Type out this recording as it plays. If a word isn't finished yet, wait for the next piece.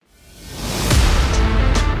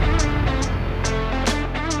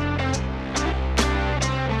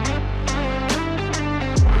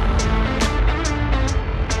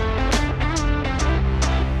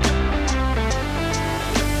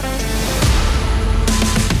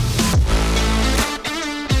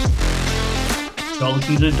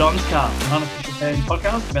Listen to Don's Cast, an unofficial fan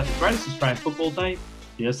podcast about the greatest Australian football team,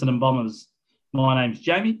 the Essendon Bombers. My name's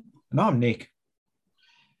Jamie. And I'm Nick.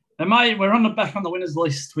 And mate, we're back on the winners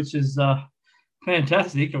list, which is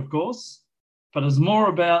fantastic, of course. But it's more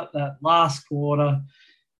about that last quarter.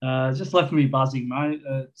 Just left me buzzing, mate.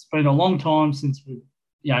 It's been a long time since we've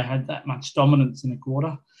had that much dominance in a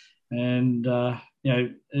quarter. And,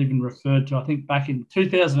 even referred to, I think back in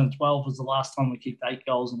 2012 was the last time we kicked 8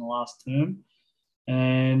 goals in the last term.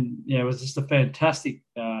 And, it was just a fantastic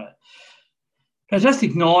night,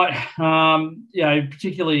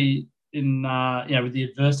 particularly in, with the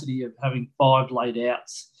adversity of having 5 laid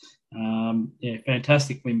outs.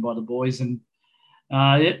 Fantastic win by the boys. And,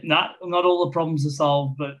 not all the problems are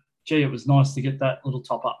solved, but, gee, it was nice to get that little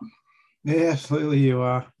top up. Yeah, absolutely.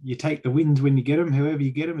 You take the wins when you get them, however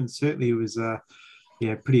you get them, and certainly it was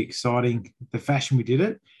pretty exciting the fashion we did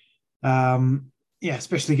it.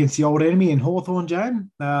 Especially against the old enemy in Hawthorn,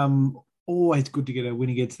 Jane. Always good to get a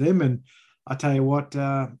win against them. And I tell you what,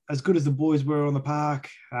 as good as the boys were on the park,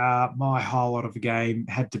 my highlight of the game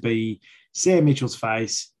had to be Sam Mitchell's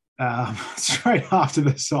face straight after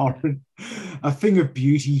the siren. A thing of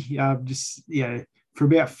beauty. For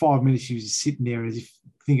about 5 minutes, she was just sitting there as if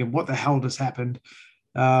thinking, what the hell just happened?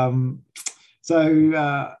 That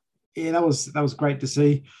was great to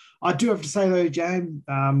see. I do have to say, though, James,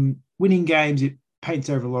 winning games, it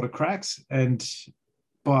paints over a lot of cracks. And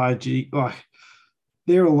there are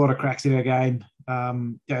a lot of cracks in our game.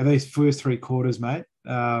 These first 3 quarters, mate,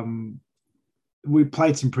 we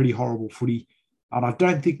played some pretty horrible footy. And I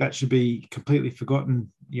don't think that should be completely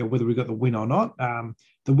forgotten, whether we got the win or not.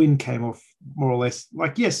 The win came off more or less,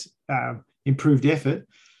 improved effort,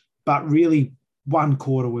 but really one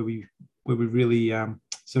quarter where we really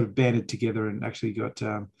sort of banded together and actually got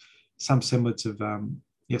some semblance of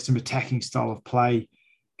some attacking style of play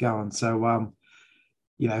going. So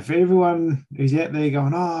for everyone who's out there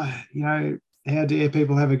going, how dare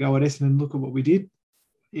people have a go at Essendon? Look at what we did.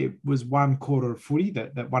 It was one quarter of footy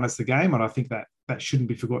that won us the game, and I think that shouldn't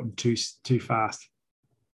be forgotten too fast.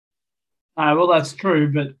 Well, that's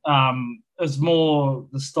true, but it's more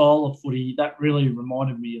the style of footy that really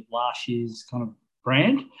reminded me of last year's kind of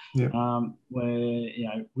brand,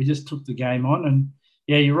 where we just took the game on, and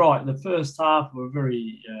you're right. The first half we were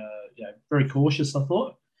very, very cautious. I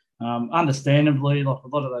thought, understandably, like a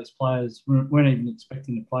lot of those players weren't even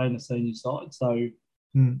expecting to play in the senior side, so.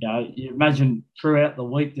 You imagine throughout the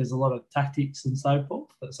week there's a lot of tactics and so forth.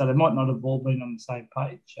 So they might not have all been on the same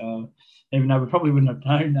page, even though we probably wouldn't have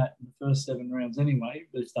known that in the first 7 rounds anyway,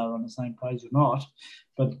 if they were on the same page or not.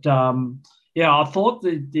 But, I thought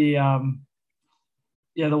the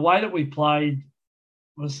way that we played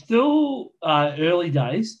was still early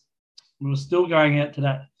days. We were still going out to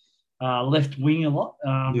that left wing a lot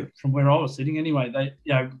from where I was sitting anyway.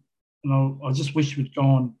 I just wish we'd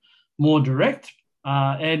gone more direct.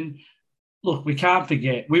 And look, we can't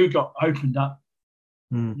forget, we got opened up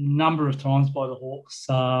a number of times by the Hawks,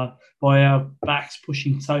 by our backs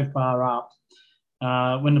pushing so far up.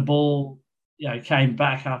 When the ball, came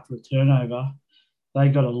back after a turnover, they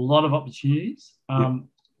got a lot of opportunities.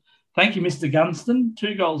 Thank you, Mr. Gunston.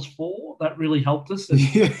 2 goals for, that really helped us.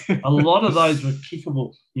 And a lot of those were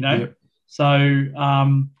kickable, Yep. So,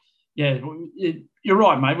 you're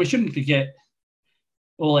right, mate. We shouldn't forget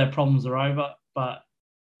all our problems are over. But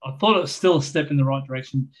I thought it was still a step in the right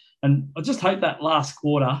direction. And I just hope that last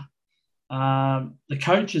quarter, the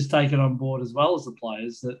coach has taken on board as well as the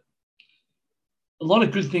players that a lot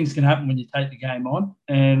of good things can happen when you take the game on.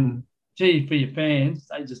 And, gee, for your fans,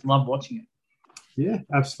 they just love watching it. Yeah,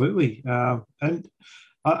 absolutely. And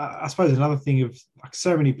I suppose another thing of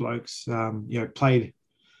so many blokes, played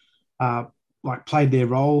their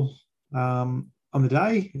role on the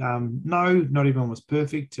day. No, not everyone was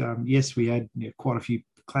perfect. Yes, we had quite a few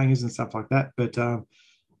clangers and stuff like that. But I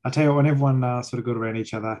tell you what, when everyone sort of got around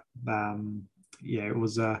each other, it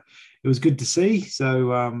was good to see.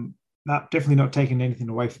 So definitely not taking anything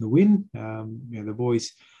away from the win. The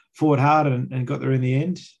boys fought hard and got there in the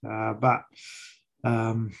end.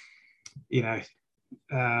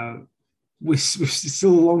 We're still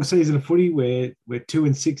a long season of footy. We're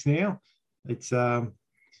 2-6 now. It's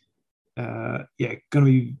going to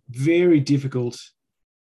be very difficult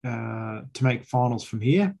to make finals from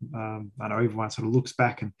here. I know everyone sort of looks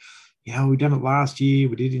back and, we done it last year.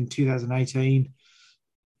 We did it in 2018.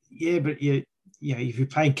 Yeah, but if you're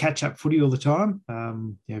playing catch-up footy all the time,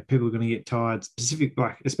 people are going to get tired,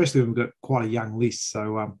 especially when we've got quite a young list.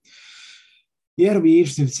 So, it'll be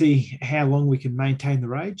interesting to see how long we can maintain the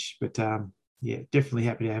rage. But, definitely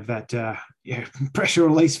happy to have that pressure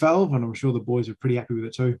release valve, and I'm sure the boys are pretty happy with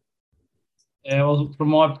it too. Yeah, well, from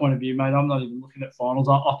my point of view, mate, I'm not even looking at finals.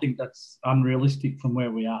 I think that's unrealistic from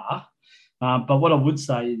where we are. But what I would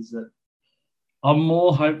say is that I'm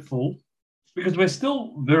more hopeful because we're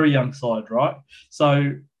still very young side, right?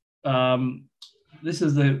 So um, this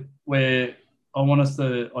is the where I want us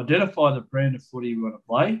to identify the brand of footy we want to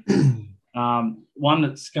play. One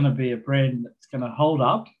that's going to be a brand that's going to hold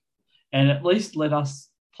up and at least let us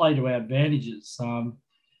play to our advantages.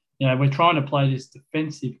 We're trying to play this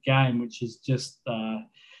defensive game, which is just,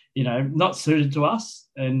 not suited to us.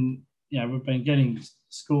 And, we've been getting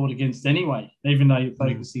scored against anyway, even though you're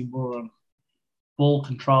focusing more on ball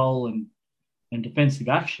control and defensive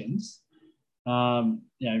actions. And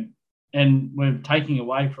we're taking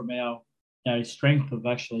away from our strength of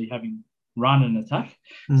actually having run and attack.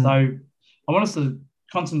 So I want us to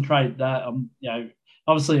concentrate that.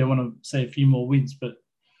 Obviously I want to see a few more wins, but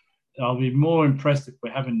I'll be more impressed if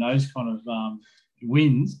we're having those kind of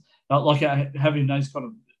wins, like having those kind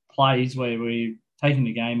of plays where we're taking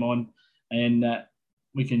the game on and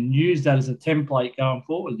we can use that as a template going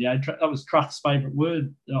forward. That was Truck's favourite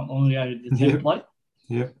word not long ago, the template.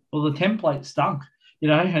 Yeah. Well, the template stunk,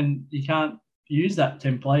 and you can't use that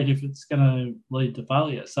template if it's going to lead to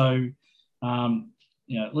failure. So,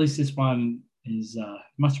 at least this one is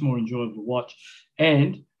much more enjoyable to watch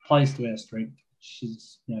and plays to our strength, which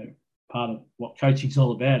is, part of what coaching's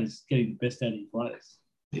all about, is getting the best out of your players.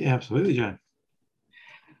 Yeah, absolutely, Joe.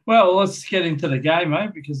 Well, let's get into the game,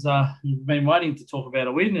 mate, because you've been waiting to talk about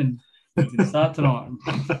a win and we can start tonight.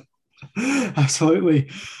 Absolutely.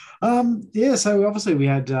 So obviously we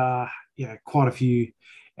had, quite a few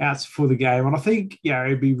outs for the game. And I think,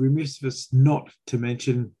 it'd be remiss of us not to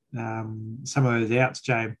mention some of those outs,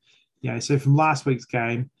 James. So from last week's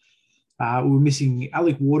game, we were missing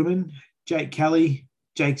Alec Waterman, Jake Kelly,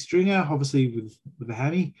 Jake Stringer, obviously with the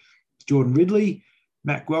hammy, Jordan Ridley,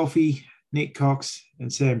 Matt Guelphy, Nick Cox,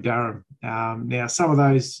 and Sam Durham. Now, some of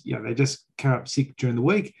those, they just came up sick during the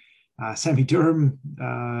week. Sammy Durham,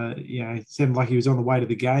 sounded like he was on the way to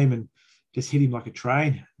the game and just hit him like a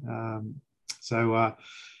train.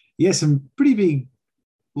 Some pretty big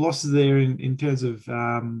losses there in terms of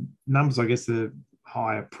numbers. I guess the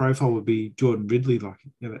higher profile would be Jordan Ridley,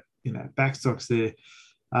 backstocks there.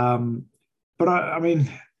 But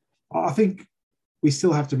I think we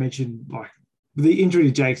still have to mention the injury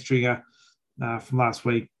to Jake Stringer from last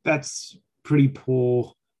week. That's pretty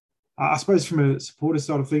poor. I suppose from a supporter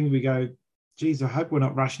side of things, we go, geez, I hope we're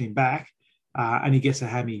not rushing him back and he gets a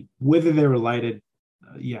hammy. Whether they're related,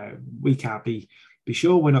 we can't be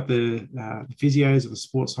sure. We're not the physios or the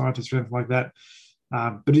sports scientists or anything like that.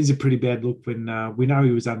 But it is a pretty bad look when we know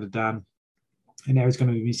he was underdone and now he's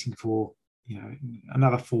going to be missing for,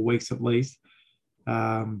 another 4 weeks at least.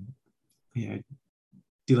 Dealing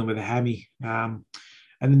with a hammy. And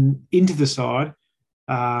then into the side,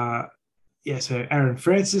 so Aaron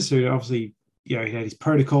Francis, who obviously, he had his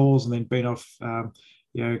protocols and then been off,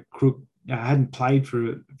 Crook hadn't played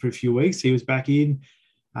for a few weeks. He was back in.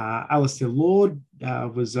 Alistair Lord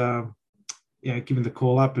was, given the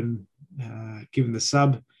call up and given the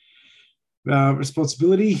sub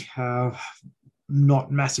responsibility.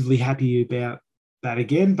 Not massively happy about that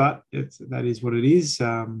again, but that is what it is.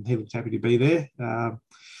 He looked happy to be there.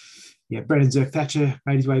 Brendan Zerk-Thatcher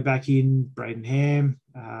made his way back in, Braden Ham,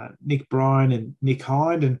 Nick Bryan and Nick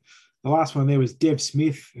Hind. And the last one there was Dev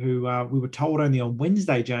Smith, who we were told only on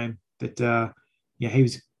Wednesday, James, that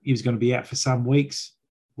he was going to be out for some weeks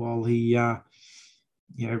while he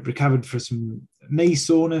recovered for some knee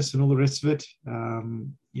soreness and all the rest of it.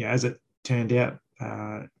 As it turned out,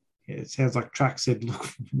 it sounds like Truck said, look,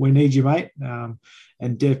 we need you, mate. And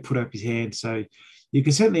Dev put up his hand. So you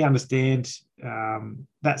can certainly understand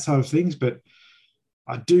that side of things, but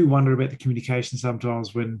I do wonder about the communication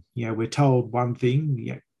sometimes when, we're told one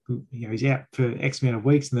thing, he's out for X amount of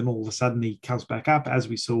weeks and then all of a sudden he comes back up, as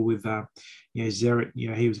we saw with, Zeret,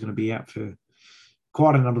 he was going to be out for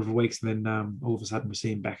quite a number of weeks and then all of a sudden we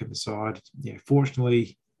see him back at the side.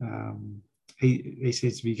 Fortunately, he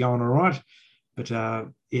seems to be going all right. But,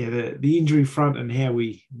 the injury front and how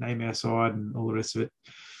we name our side and all the rest of it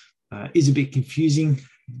is a bit confusing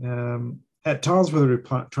at times, whether we're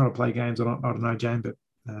trying to play games or not. I don't know, Jane. But,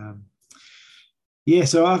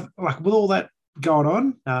 so I've, with all that going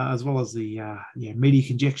on, as well as the media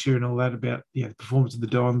conjecture and all that about the performance of the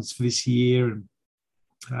Dons for this year. And,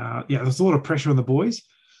 there's a lot of pressure on the boys.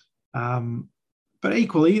 But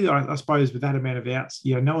equally, I suppose with that amount of outs,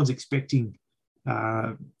 no one's expecting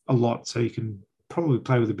a lot, so you can probably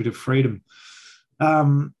play with a bit of freedom.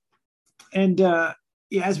 As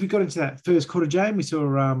we got into that first quarter, James, we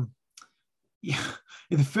saw in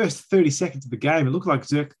the first 30 seconds of the game, it looked like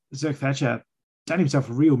Zerk-Thatcher done himself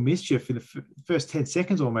a real mischief in the first 10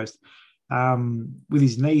 seconds almost with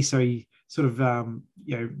his knee. So he sort of,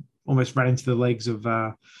 almost ran into the legs of,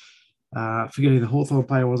 forgetting who the Hawthorn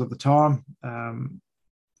player was at the time.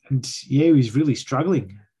 He was really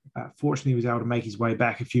struggling. Fortunately, he was able to make his way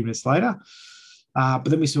back a few minutes later. But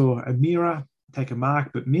then we saw Amira take a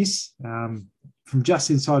mark but miss from just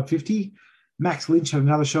inside 50. Max Lynch had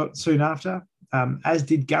another shot soon after, as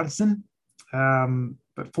did Gunston.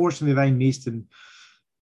 But fortunately, they missed. And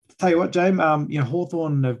to tell you what, James,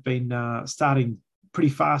 Hawthorn have been starting pretty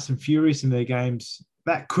fast and furious in their games.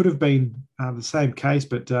 That could have been the same case,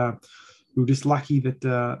 but we were just lucky that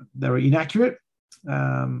they were inaccurate.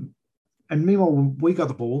 And meanwhile, when we got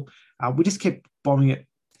the ball, we just kept bombing it,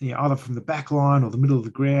 either from the back line or the middle of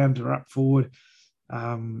the ground or up forward.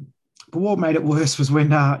 But what made it worse was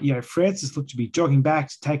when Francis looked to be jogging back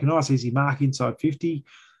to take a nice easy mark inside 50,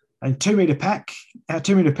 and 2 metre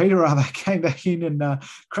Peter rather came back in and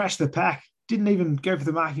crashed the pack. Didn't even go for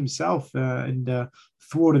the mark himself and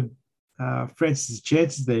thwarted Francis's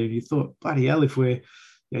chances there. And you thought, bloody hell, if we're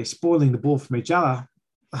spoiling the ball from each other,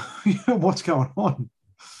 what's going on?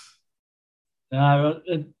 No,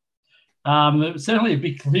 it was certainly a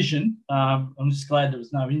big collision. I'm just glad there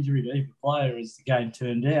was no injury to either player as the game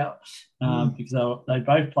turned out, because they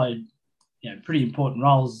both played, pretty important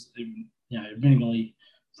roles. Admittedly,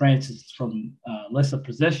 Francis from lesser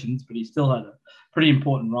possessions, but he still had a pretty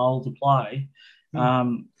important role to play.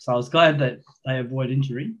 So I was glad that they avoid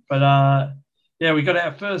injury. But we got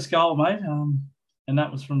our first goal, mate, and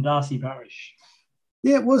that was from Darcy Parish.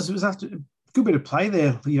 Yeah, it was. It was after a good bit of play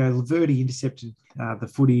there. Laverty intercepted the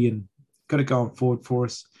footy and got it going forward for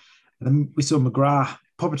us. And then we saw McGrath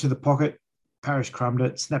pop it to the pocket. Parish crumbed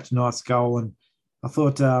it, snapped a nice goal. And I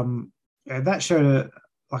thought that showed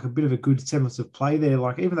a bit of a good semblance of play there.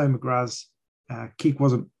 Like, even though McGrath's kick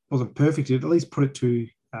wasn't perfect, it at least put it to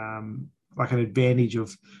an advantage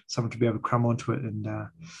of someone to be able to crumb onto it.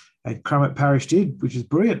 And crumb it Parish did, which is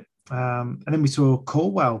brilliant. And then we saw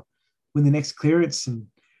Caldwell win the next clearance. And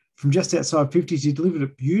from just outside 50s, he delivered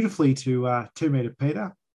it beautifully to 2 metre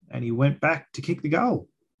Peter. And he went back to kick the goal.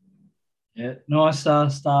 Yeah, nice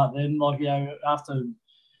start then. After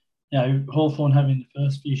Hawthorn having the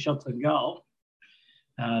first few shots on goal,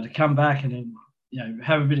 to come back and then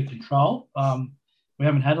have a bit of control. We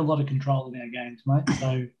haven't had a lot of control in our games, mate.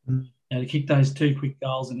 So to kick those 2 quick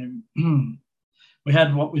goals, and then we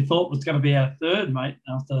had what we thought was going to be our third, mate.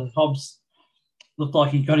 After Hobbs looked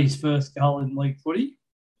like he got his first goal in league footy.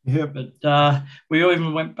 Yeah, but we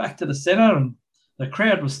even went back to the centre and the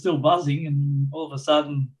crowd was still buzzing, and all of a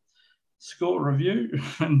sudden, score review,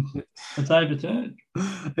 and it's overturned.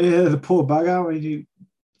 Yeah, the poor bugger.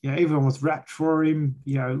 Everyone was rapt for him.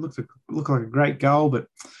 It looked like a great goal, but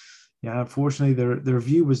unfortunately, the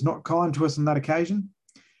review was not kind to us on that occasion.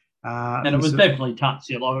 And it was definitely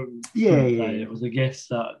touched. It was a guess.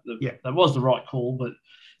 That was the right call, but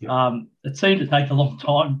it seemed to take a long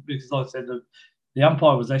time because, like I said, the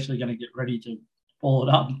umpire was actually going to get ready to ball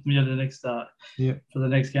it up the next for the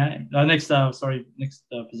next game. Next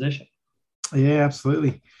possession. Yeah,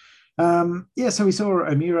 absolutely. So we saw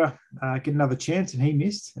Amira get another chance and he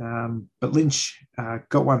missed, but Lynch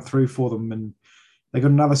got one through for them, and they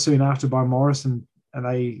got another soon after by Morris, and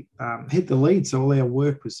they hit the lead. So all our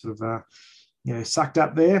work was sort of sucked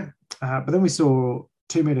up there. But then we saw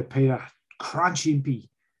 2 metre Peter crunch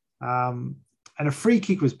Impey, and a free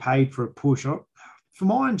kick was paid for a push. For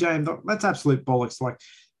mine, James, that's absolute bollocks. Like,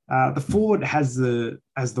 the forward has the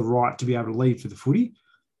right to be able to lead for the footy.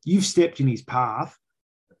 You've stepped in his path.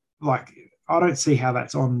 Like, I don't see how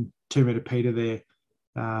that's on 2 metre Peter there.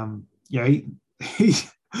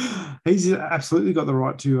 He's absolutely got the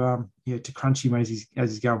right to crunch him as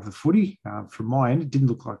he's going for the footy. From my end, it didn't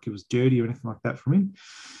look like it was dirty or anything like that from him.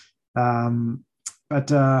 I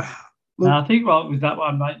think with that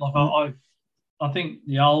one, mate, I think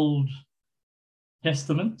the old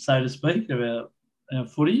testament, so to speak, of our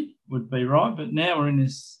footy would be right, but now we're in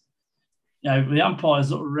this. The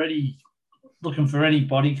umpire's already looking for any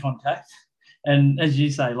body contact, and as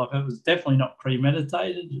you say, it was definitely not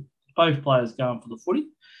premeditated. Both players going for the footy,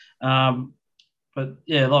 but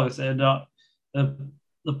like I said,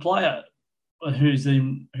 the player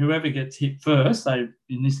whoever gets hit first, so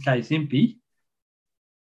in this case Impey,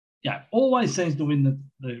 always seems to win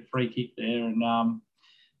the free kick there, and I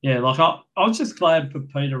was just glad for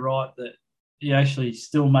Peter Wright that he actually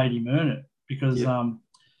still made him earn it, because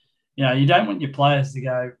you don't want your players to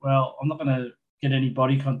go, well, I'm not going to get any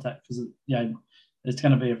body contact because it's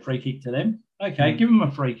going to be a free kick to them. Okay, give them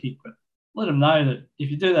a free kick, but let them know that if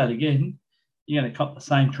you do that again, you're going to cop the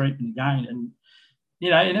same treatment again. And you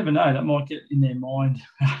never know. That might get in their mind.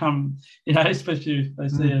 Especially if they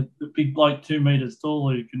see a big bloke 2 metres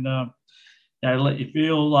tall who can, let you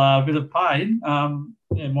feel a bit of pain.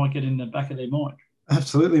 It might get in the back of their mind.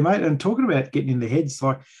 Absolutely, mate. And talking about getting in the heads,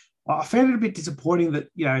 like I found it a bit disappointing that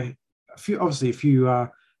a few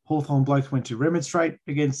Hawthorn blokes went to remonstrate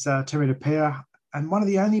against Terry Power, and one of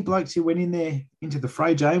the only blokes who went in there into the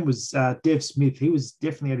fray, Jane, was Dev Smith. He was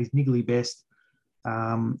definitely at his niggly best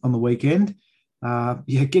on the weekend.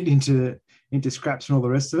 Getting into scraps and all the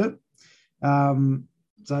rest of it.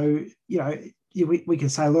 We can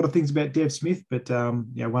say a lot of things about Dev Smith, but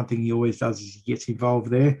one thing he always does is he gets involved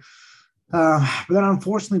there. But then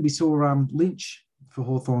unfortunately we saw Lynch for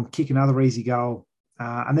Hawthorn kick another easy goal.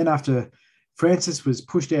 And then after Francis was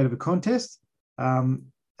pushed out of a contest, and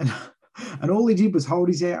all he did was hold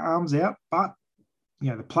his arms out, but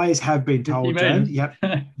the players have been told, James. Yep.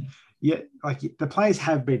 Yeah, the players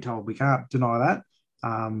have been told. We can't deny that.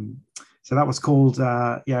 So that was called,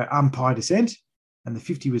 umpire dissent, and the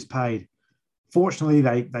 50 was paid. Fortunately,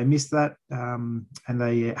 they missed that, and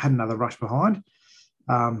they had another rush behind.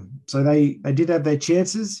 So they did have their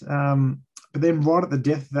chances. But then right at the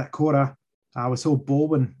death of that quarter, we saw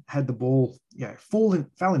Baldwin had the ball, fell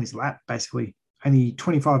in his lap, basically, only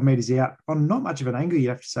 25 metres out on not much of an angle, you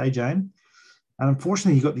have to say, Jane. And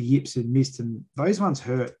unfortunately, he got the yips and missed, and those ones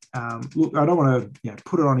hurt. Look, I don't want to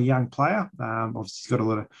put it on a young player. Obviously, he's got a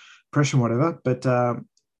lot of pressure and whatever. But,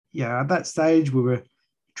 at that stage, we were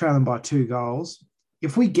trailing by 2 goals.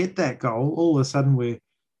 If we get that goal, all of a sudden we're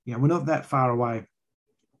not that far away.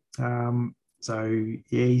 I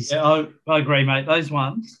agree, mate. Those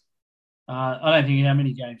ones, I don't think how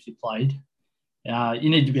many games you played. You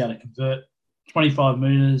need to be able to convert 25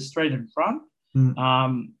 metres straight in front.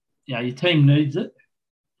 Your team needs it.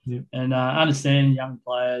 Yep. And understand young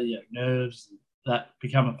player, nerves, that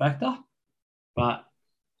become a factor. But,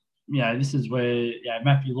 this is where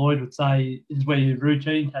Matthew Lloyd would say this is where your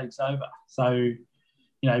routine takes over. So,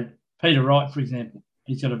 Peter Wright, for example,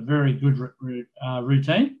 he's got a very good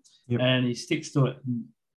routine. Yep. And he sticks to it. And,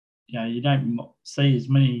 you don't see as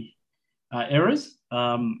many errors.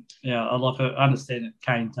 I understand that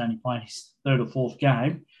Kane's only playing his 3rd or 4th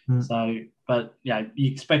game. So, but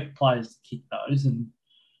you expect players to kick those, and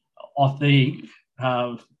I think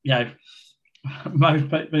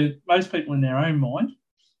most people in their own mind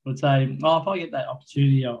would say, "Oh, if I get that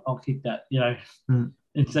opportunity, I'll kick that." In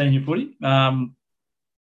senior footy, whether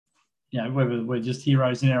we're just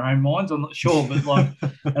heroes in our own minds, I'm not sure, but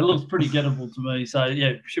it looks pretty gettable to me. So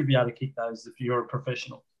should be able to kick those if you're a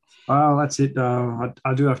professional. Well, that's it. I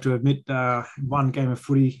do have to admit, one game of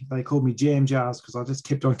footy, they called me Jam Jars because I just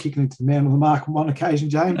kept on kicking into the man on the mark on one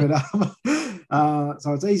occasion, Jane. But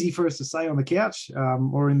so it's easy for us to say on the couch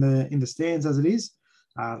or in the stands as it is.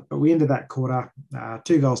 But we ended that quarter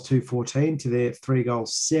 2 goals, 2-14 to their 3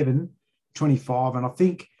 goals, 7-25. And I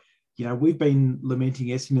think, we've been lamenting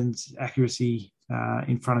Essendon's accuracy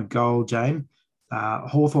in front of goal, Jane.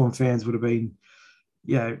 Hawthorn fans would have been,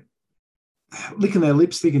 licking their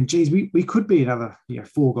lips thinking, geez, we could be another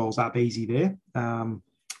 4 goals up easy there.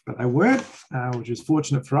 But they weren't, which was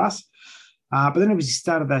fortunate for us. But then as we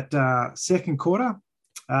started that second quarter,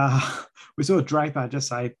 we saw Draper just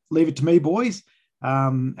say, "Leave it to me, boys."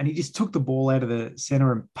 And he just took the ball out of the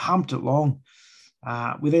centre and pumped it long.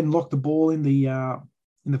 We then locked the ball in the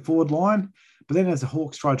forward line. But then as the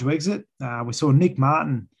Hawks tried to exit, we saw Nick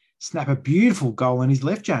Martin snap a beautiful goal in his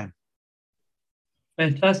left, Jane.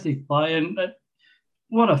 Fantastic play, and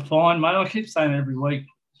what a find, mate. I keep saying it every week.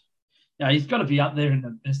 He's got to be up there in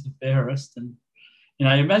the best and fairest. And,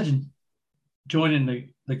 imagine joining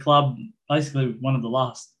the club, basically one of the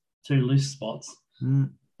last 2 list spots,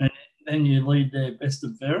 and then you lead their best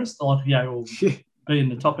and fairest. Or be in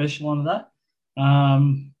the top echelon of that.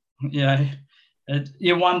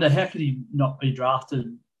 You wonder, how could he not be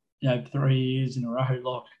drafted, 3 years in a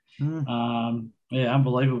row?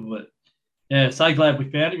 Unbelievable. But, so glad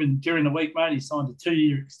we found him. And during the week, mate, he signed a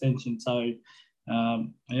 2-year extension. So,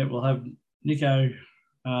 we'll have Nico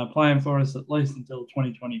playing for us at least until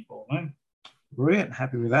 2024, mate. Brilliant.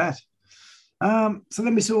 Happy with that. So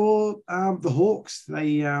then we saw the Hawks.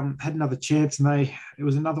 They had another chance, and it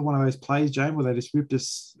was another one of those plays, Jane, where they just ripped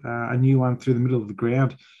us a new one through the middle of the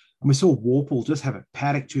ground. And we saw Warple just have a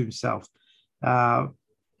paddock to himself. But,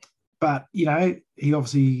 he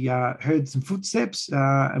obviously heard some footsteps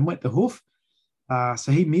and went the hoof.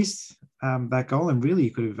 So he missed that goal, and really he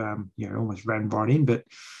could have, almost ran right in. But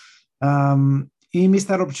he missed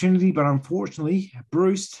that opportunity. But unfortunately,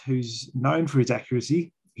 Bruce, who's known for his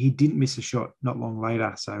accuracy, he didn't miss a shot not long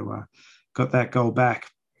later. So got that goal back.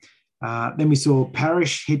 Then we saw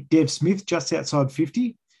Parrish hit Dev Smith just outside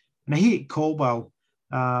 50, and he hit Caldwell.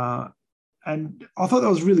 And I thought that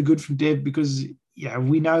was really good from Dev because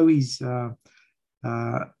we know his I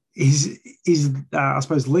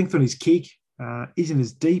suppose length on his kick isn't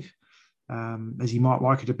as deep as he might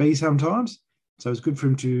like it to be sometimes. So it's good for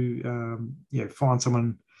him to find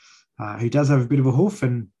someone who does have a bit of a hoof.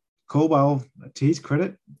 And Caldwell, to his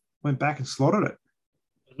credit, went back and slotted it.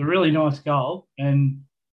 It was a really nice goal, and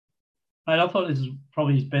mate, I thought this was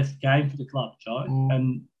probably his best game for the club, Joe.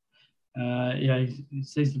 And he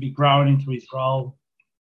seems to be growing into his role.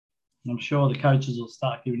 And I'm sure the coaches will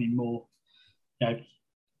start giving him more,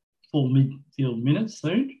 full midfield minutes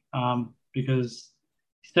soon, because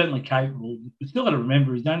he's certainly capable. We've still got to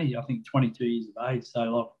remember he's only, I think, 22 years of age,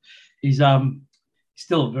 so he's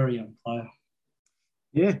still a very young player.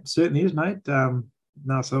 Yeah, certainly is, mate. So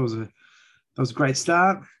that was a great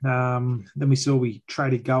start. Then we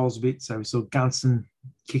traded goals a bit. So we saw Gunston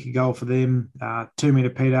kick a goal for them. 2 metre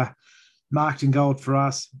Peter marked in goal for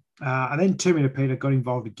us. And then 2 metre Peter got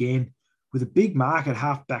involved again with a big mark at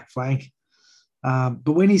half back flank.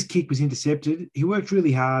 But when his kick was intercepted, he worked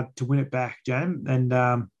really hard to win it back, James.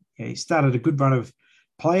 And he started a good run of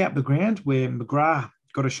play up the ground where McGrath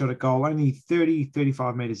got a shot at goal only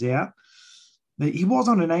 35 metres out. He was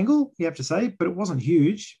on an angle, you have to say, but it wasn't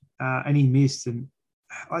huge, and he missed. And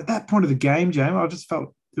at that point of the game, James, I just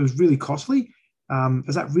felt it was really costly,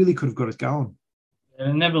 as that really could have got us going.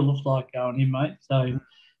 It never looked like going in, mate. So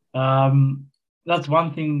that's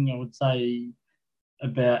one thing I would say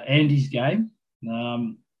about Andy's game.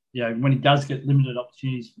 When he does get limited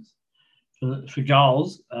opportunities for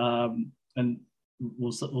goals, and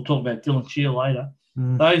we'll talk about Dylan Shear later.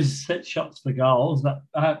 Those set shots for goals that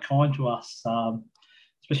aren't kind to us,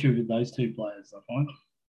 especially with those two players, I find.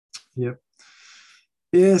 Yep.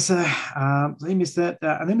 Yeah, so he missed that.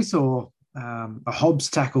 And then we saw a Hobbs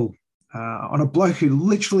tackle on a bloke who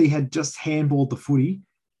literally had just handballed the footy,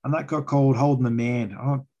 and that got called holding the man.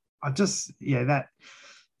 That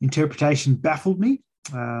interpretation baffled me.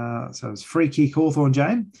 So it was free kick, Hawthorn,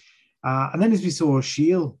 James. And then as we saw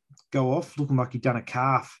Shield go off, looking like he'd done a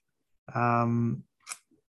calf,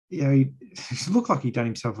 he looked like he'd done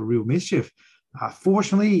himself a real mischief.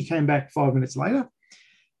 Fortunately, he came back 5 minutes later.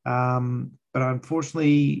 But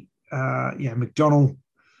unfortunately, McDonald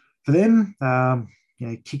for them,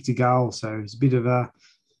 kicked a goal. So it was a bit of a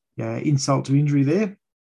insult to injury there.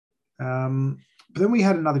 But then we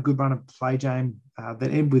had another good run of play, James,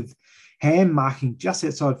 that ended with Ham marking just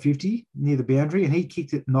outside 50 near the boundary, and he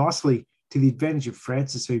kicked it nicely to the advantage of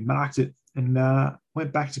Francis, who marked it and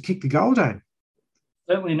went back to kick the goal, James.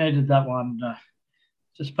 Certainly needed that one.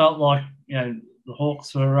 Just felt like the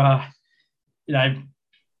Hawks were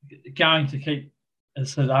going to keep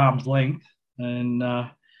us at arm's length, and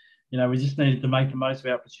we just needed to make the most of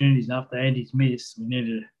our opportunities. And after Andy's miss, we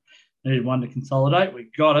needed one to consolidate. We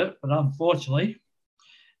got it, but unfortunately,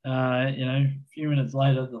 a few minutes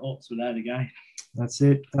later, the Hawks would add again. That's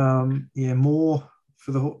it. More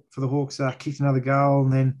for the Hawks kicked another goal,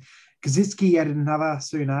 and then Kaczynski added another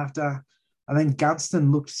soon after. And then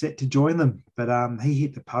Gunston looked set to join them, but he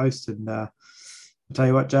hit the post. And I'll tell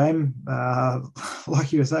you what, James,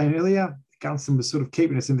 like you were saying earlier, Gunston was sort of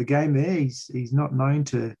keeping us in the game there. He's not known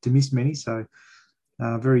to miss many, so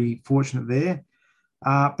very fortunate there.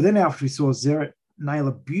 But then after we saw Zeret nail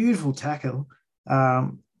a beautiful tackle,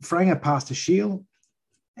 Franger passed to Shield.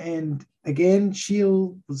 And again,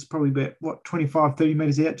 Shield was probably about, 25, 30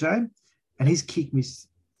 metres out, James, and his kick missed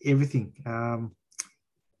everything.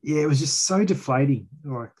 It was just so deflating.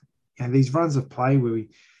 Like these runs of play where we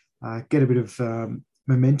get a bit of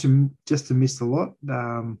momentum just to miss the lot.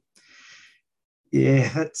 That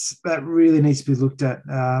really needs to be looked at.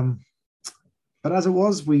 But as it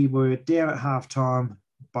was, we were down at half time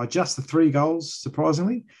by just the 3 goals,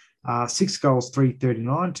 surprisingly. 6 goals,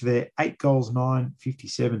 339 to their 8 goals,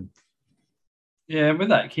 957. Yeah, with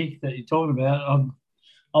that kick that you're talking about,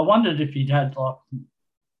 I wondered if he'd had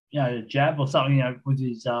a jab or something, with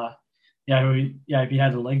his, if he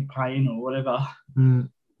had a leg pain or whatever.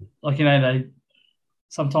 They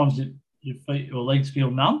sometimes your feet or legs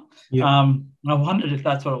feel numb. Yeah. I wondered if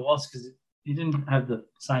that's what it was because he didn't have the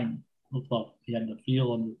same look like he had the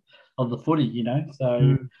feel of the footy,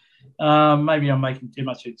 So maybe I'm making too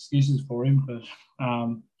much excuses for him, but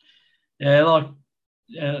it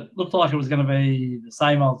looked like it was going to be the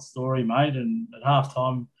same old story, mate. And at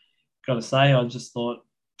halftime, got to say, I just thought,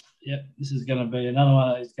 this is going to be another one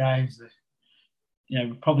of those games that,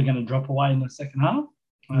 we're probably going to drop away in the second half,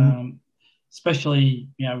 especially,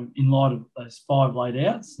 in light of those 5 laid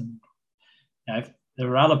outs. And, if there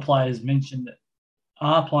were other players mentioned that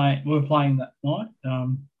were playing that night,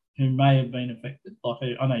 who may have been affected. Like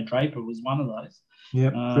I know Draper was one of those.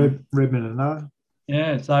 Yep, Redmond another.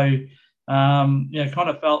 Yeah, so kind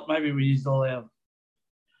of felt maybe we used all our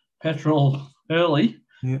petrol early,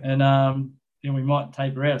 and we might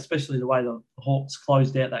taper out, especially the way the Hawks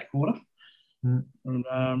closed out that quarter. And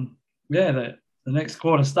the next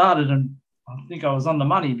quarter started, and I think I was on the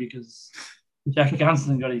money because Jack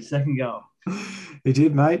Gunston got his second goal. He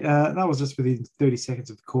did, mate. That was just within 30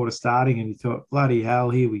 seconds of the quarter starting, and you thought, bloody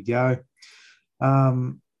hell, here we go.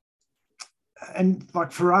 And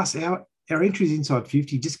like for us, our entries inside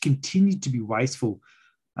 50 just continued to be wasteful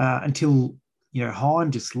until,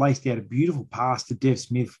 Hine just laced out a beautiful pass to Dev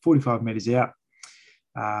Smith, 45 metres out.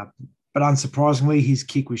 But unsurprisingly, his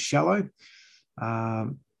kick was shallow.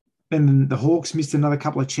 Then the Hawks missed another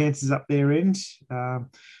couple of chances up their end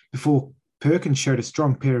before Perkins showed a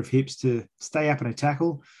strong pair of hips to stay up in a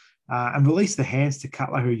tackle and release the hands to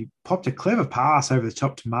Cutler, who popped a clever pass over the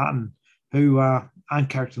top to Martin, who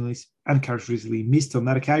uncharacteristically missed on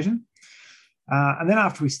that occasion. And then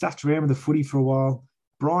after we stuffed around with the footy for a while,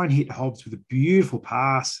 Brian hit Hobbs with a beautiful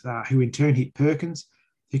pass, who in turn hit Perkins,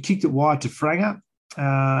 who kicked it wide to Franger,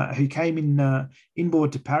 who came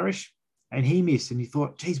inboard to Parrish, and he missed. And you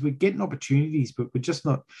thought, geez, we're getting opportunities, but we're just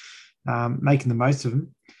not making the most of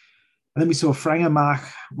them. And then we saw Franger mark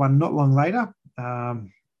one not long later,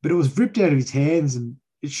 but it was ripped out of his hands, and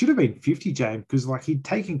it should have been 50, James, because he'd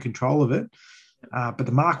taken control of it, but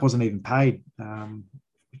the mark wasn't even paid,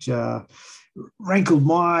 which rankled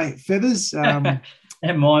my feathers.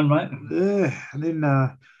 And mine, mate. And then,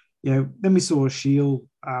 then we saw Shield.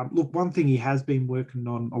 Look, one thing he has been working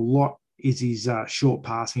on a lot is his short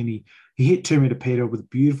passing, and he hit 2 meter Peter with a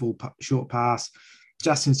beautiful short pass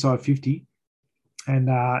just inside 50. And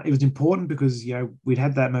it was important because, we'd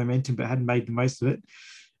had that momentum but hadn't made the most of it.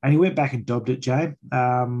 And he went back and dobbed it, Jay.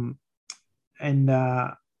 Unfortunately,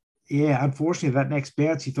 that next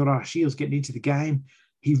bounce, he thought, Shield's getting into the game.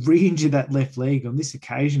 He re-injured that left leg on this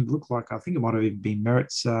occasion. It looked like, I think it might have even been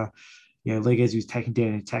Merritt's leg as he was taken down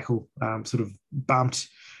in a tackle, sort of bumped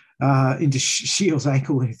into Shield's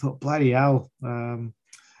ankle, and he thought, bloody hell,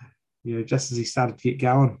 just as he started to get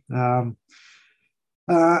going. And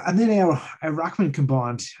then our ruckman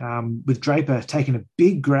combined with Draper taking a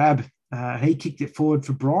big grab. He kicked it forward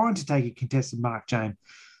for Brian to take a contested mark, James.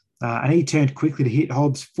 And he turned quickly to hit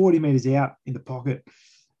Hobbs 40 metres out in the pocket.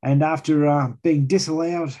 And after being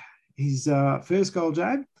disallowed his first goal,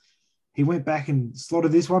 James, he went back and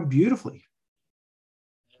slotted this one beautifully.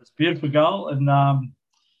 It's a beautiful goal. And,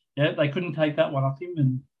 they couldn't take that one off him.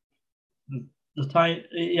 And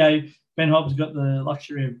Ben Hobbs got the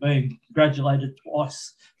luxury of being congratulated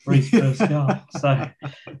twice for his first goal. So,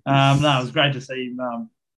 it was great to see him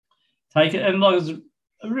take it. And it was a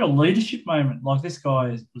real leadership moment. This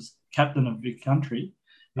guy was captain of a big country.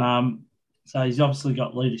 So he's obviously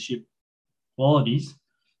got leadership qualities.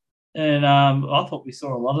 And I thought we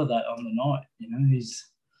saw a lot of that on the night. He's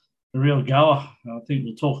a real goer. I think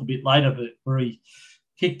we'll talk a bit later, but where he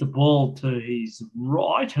kicked the ball to his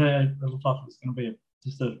right, it looked like it was going to be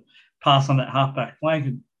just a pass on that halfback flank,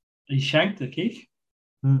 and he shanked the kick.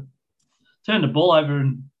 Turned the ball over,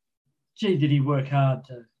 and gee, did he work hard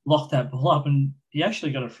to lock that ball up, and he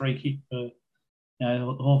actually got a free kick for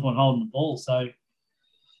Hawthorn holding the ball. So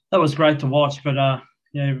that was great to watch. But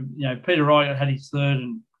Peter Wright had his third,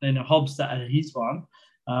 and then Hobbs had his one.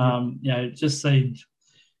 It just seemed,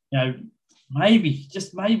 maybe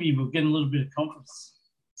we're getting a little bit of confidence.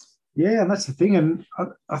 Yeah, and that's the thing. And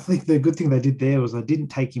I think the good thing they did there was they didn't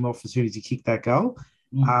take him off as soon as he kicked that goal,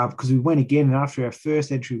 because we went again, and after our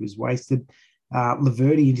first entry was wasted,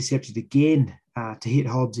 Laverty intercepted again to hit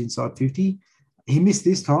Hobbs inside 50. He missed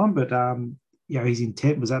this time, but his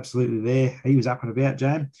intent was absolutely there. He was up and about,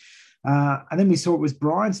 James. And then we saw it was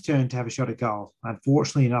Brian's turn to have a shot at goal.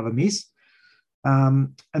 Unfortunately, another miss.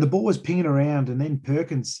 And the ball was pinging around, and then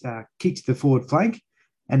Perkins kicked the forward flank,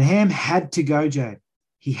 and Ham had to go, James.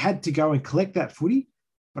 He had to go and collect that footy,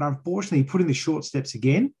 but unfortunately he put in the short steps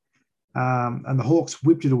again, and the Hawks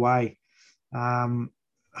whipped it away. At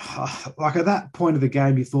that point of the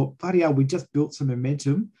game, you thought, bloody hell, we just built some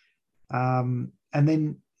momentum. And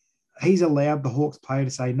then he's allowed the Hawks player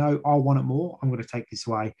to say, no, I want it more. I'm going to take this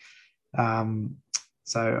away. So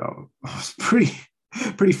I was pretty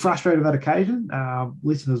frustrated on that occasion.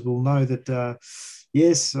 Listeners will know that,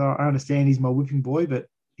 yes, I understand he's my whipping boy, but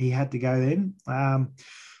he had to go then. But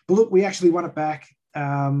look, we actually won it back.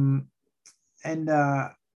 And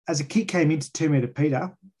as a kick came into 2 meter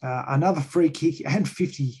Peter, another free kick and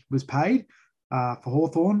 50 was paid for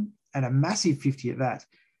Hawthorn, and a massive 50 at that.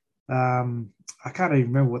 I can't even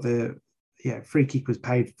remember what free kick was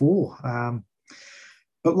paid for.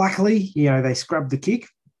 But luckily, they scrubbed the kick,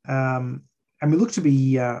 and we looked to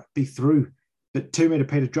be through. But 2 metre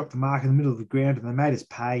Peter dropped the mark in the middle of the ground, and they made us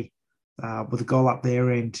pay with a goal up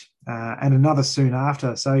their end and another soon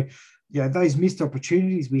after. So, those missed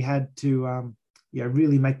opportunities we had to,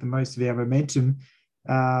 really make the most of our momentum.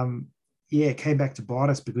 It came back to bite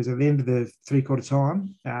us, because at the end of the three-quarter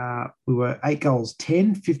time, we were 8 goals,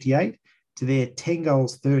 10, 58 to their 10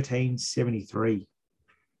 goals, 13, 73.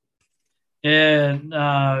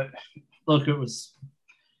 Yeah, look, it was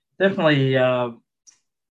definitely. I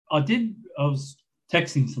was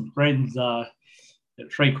texting some friends at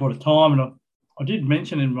three-quarter time, and I did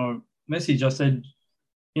mention in my message. I said,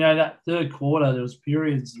 that third quarter, there was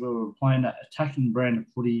periods where we were playing that attacking brand of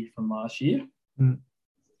footy from last year.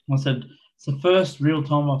 I said it's the first real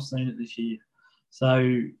time I've seen it this year.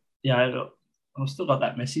 So I've still got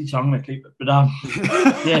that message, so I'm going to keep it. But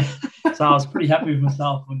so I was pretty happy with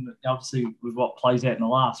myself, and obviously with what plays out in the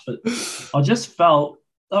last. But I just felt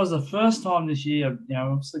that was the first time this year.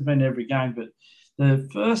 Obviously been to every game, but the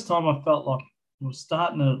first time I felt like we were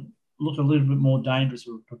starting to look a little bit more dangerous.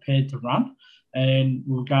 We were prepared to run, and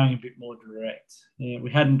we were going a bit more direct. We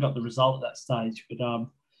hadn't got the result at that stage, but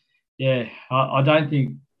I don't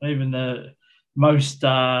think even the most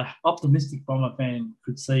optimistic Bomber fan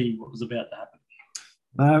could see what was about to happen.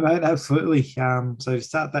 No, mate, absolutely. So to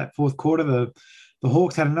start that fourth quarter, the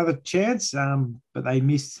Hawks had another chance, but they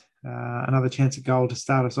missed another chance at goal to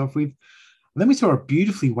start us off with. And then we saw a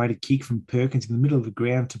beautifully weighted kick from Perkins in the middle of the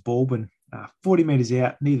ground to Baldwin, 40 metres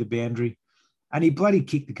out near the boundary, and he bloody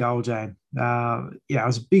kicked the goal, Jane. It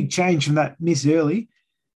was a big change from that miss early,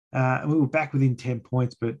 and we were back within 10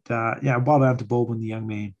 points. But well done to Baldwin, the young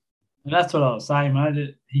man. And that's what I was saying,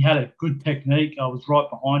 mate. He had a good technique. I was right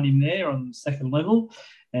behind him there on the second level,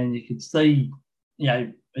 and you could see, he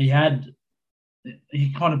kind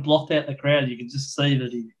of blocked out the crowd. You could just see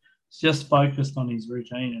that he was just focused on his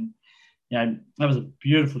routine, and that was a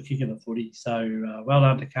beautiful kick of the footy. So well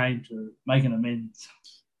done to Kane for making amends.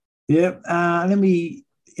 Yeah, and then we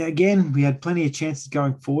had plenty of chances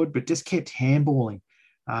going forward, but just kept handballing,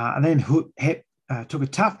 and then Hep took a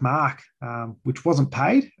tough mark, which wasn't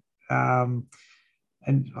paid. And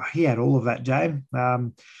he had all of that, James.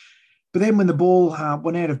 But then when the ball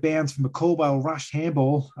went out of bounds from a Caldwell rushed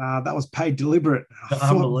handball, that was paid deliberate.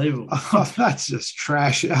 Unbelievable. That's just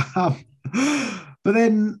trash. But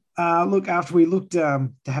then, after we looked to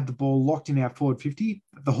have the ball locked in our forward 50,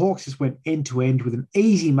 the Hawks just went end to end with an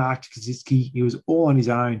easy mark to Kaczynski. He was all on his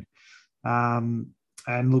own. And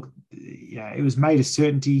look, it was made a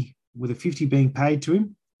certainty with a 50 being paid to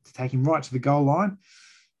him to take him right to the goal line.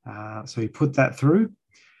 So he put that through.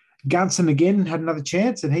 Gunson again had another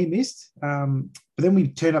chance and he missed. But then we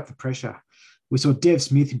turned up the pressure. We saw Dev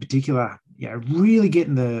Smith in particular, really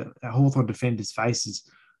getting the Hawthorn defenders' faces.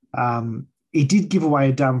 He did give away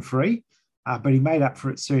a dumb free, but he made up for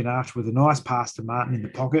it soon after with a nice pass to Martin in the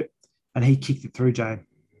pocket, and he kicked it through, Jane.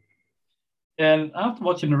 And after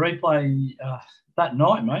watching the replay that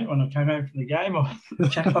night, mate, when I came home from the game, I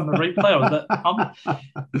checked on the replay. I was that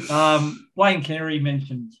pumped. Wayne Carey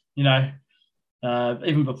mentioned,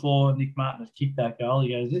 even before Nick Martin had kicked that goal, he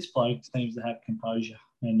goes, this bloke seems to have composure.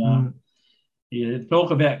 And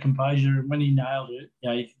talk about composure. When he nailed it,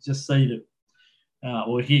 you could just see that,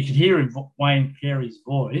 or you could hear in Wayne Carey's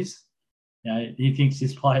voice, he thinks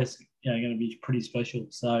this player's going to be pretty special.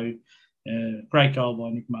 So, great goal by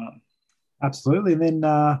Nick Martin. Absolutely. And then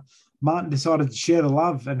Martin decided to share the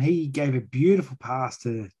love, and he gave a beautiful pass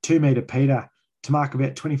to 2 metre Peter to mark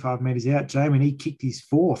about 25 metres out, Jamie, and he kicked his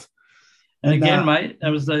fourth. And again, mate, that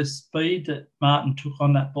was the speed that Martin took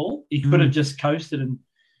on that ball. He could have just coasted and,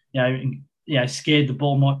 scared the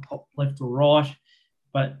ball might pop left or right,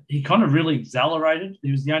 but he kind of really accelerated. He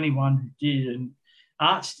was the only one who did, and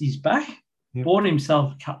arched his back, bought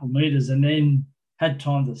himself a couple of metres, and then had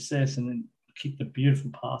time to assess and then kicked a beautiful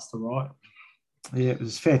pass to right. Yeah, it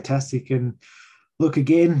was fantastic. And look,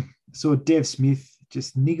 again, saw Dev Smith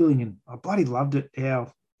just niggling, and I bloody loved it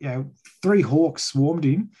how, 3 Hawks swarmed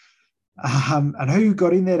him. And who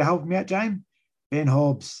got in there to help him out, James? Ben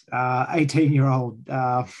Hobbs, 18-year-old.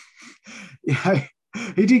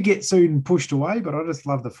 He did get soon pushed away, but I just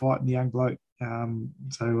love the fight in the young bloke.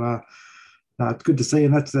 It's good to see,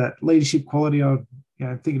 and that's that leadership quality I'm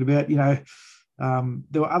thinking about.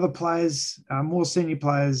 There were other players, more senior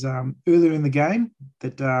players earlier in the game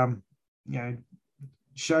that,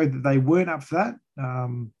 showed that they weren't up for that.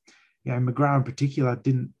 McGrath in particular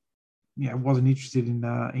wasn't interested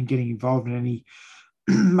in getting involved in any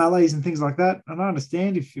melees and things like that. And I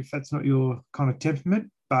understand if that's not your kind of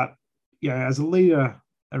temperament, but, as a leader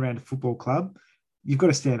around a football club, you've got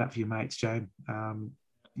to stand up for your mates, James.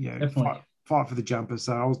 Fight for the jumper.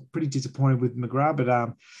 So I was pretty disappointed with McGrath,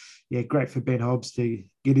 but great for Ben Hobbs to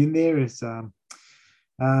get in there.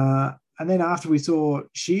 And then after we saw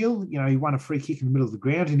Shield, he won a free kick in the middle of the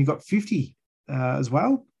ground and he got 50 as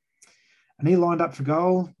well. And he lined up for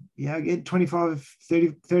goal. Again, 25,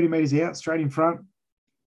 30 metres out, straight in front.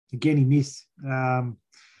 Again, he missed. And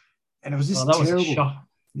it was just terrible. Was a shock.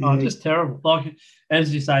 Just terrible. Like,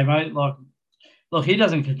 as you say, mate, look, he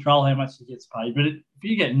doesn't control how much he gets paid, but if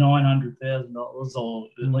you get $900,000 or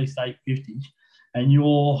at least $850, and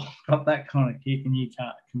you're got that kind of kick and you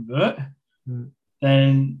can't convert,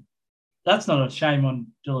 then that's not a shame on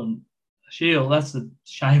Dylan Shield. That's a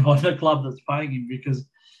shame on the club that's paying him because,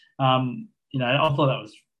 I thought that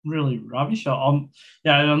was really rubbish. I'm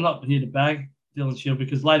not here to bag Dylan Shield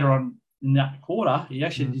because later on in that quarter, he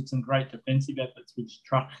actually did some great defensive efforts, which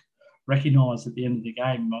Truck recognised at the end of the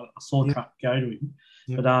game. I saw Truck go to him.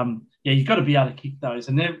 Yep. But, you've got to be able to kick those.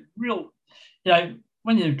 And they're real,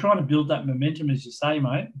 when you're trying to build that momentum, as you say,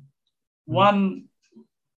 mate, one,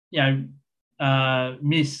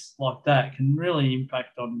 miss like that can really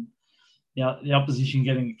impact on the opposition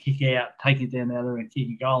getting a kick out, taking it down the other and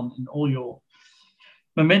kicking a goal, and all your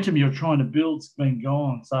momentum you're trying to build's been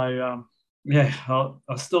gone. So, I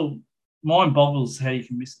still mind boggles how you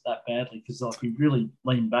can miss it that badly because he really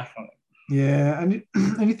leaned back on it. Yeah, and you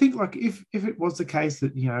think if it was the case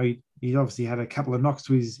that he obviously had a couple of knocks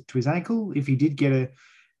to his ankle, if he did get a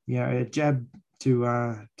jab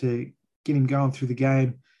to get him going through the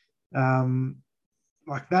game,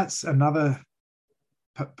 that's another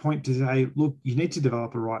point to say, look, you need to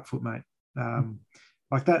develop a right foot, mate.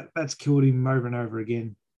 That's killed him over and over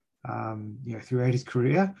again, throughout his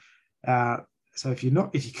career. So if you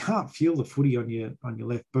can't feel the footy on your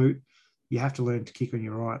left boot, you have to learn to kick on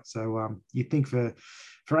your right. So you think for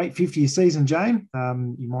 $850 a season, Jane,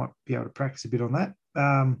 you might be able to practice a bit on that.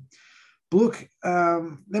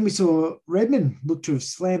 Then we saw Redmond look to have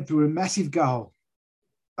slammed through a massive goal,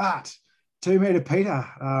 but 2-metre Peter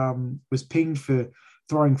was pinged for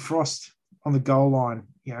throwing Frost on the goal line.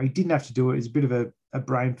 He didn't have to do it. It's a bit of a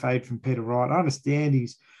brain fade from Peter Wright. I understand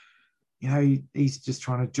he's just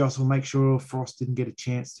trying to jostle, make sure Frost didn't get a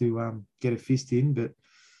chance to get a fist in, but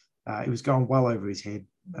it was going well over his head.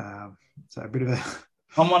 So a bit of a...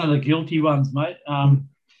 I'm one of the guilty ones, mate. And,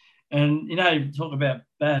 talk about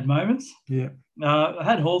bad moments. Yeah. I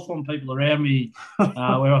had Hawthorn people around me where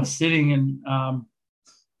I was sitting and,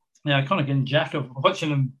 kind of getting jack of watching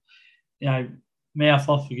them, mouth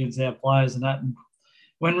off against our players and that. And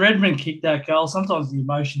when Redmond kicked that goal, sometimes the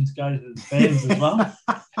emotions go to the fans as well.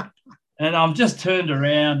 And I'm just turned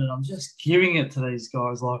around and I'm just giving it to these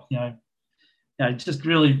guys, just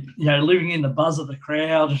really, living in the buzz of the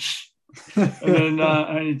crowd. And then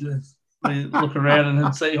only just look around and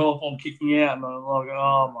then see Hawthorn kicking out. And I'm like,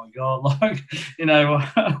 oh, my God.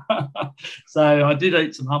 So I did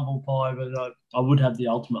eat some humble pie, but I would have the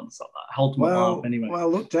ultimate laugh anyway.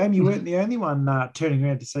 Well, look, Dame, you weren't the only one turning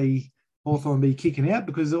around to see Hawthorn be kicking out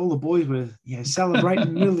because all the boys were celebrating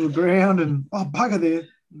in the middle of the ground and, oh, bugger,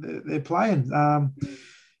 they're playing.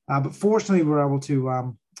 But fortunately, we were able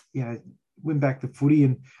to, win back the footy.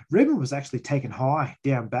 And Redmond was actually taken high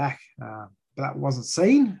down back, but that wasn't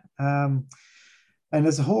seen. And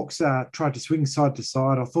as the Hawks tried to swing side to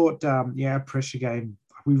side, I thought, our pressure game,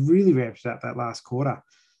 we really ramped it up that last quarter.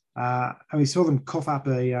 And we saw them cough up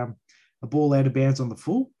a ball out of bounds on the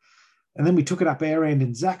full. And then we took it up our end,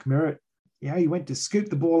 and Zach Merritt, he went to scoop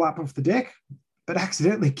the ball up off the deck, but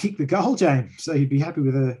accidentally kicked the goal, James. So you'd be happy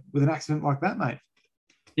with an accident like that, mate.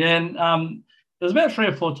 Yeah, and there's about 3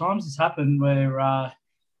 or 4 times this happened where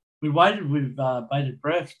we waited with bated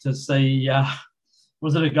breath to see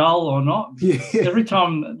was it a goal or not. Yeah. Every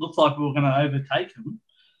time it looked like we were going to overtake them,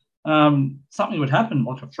 something would happen,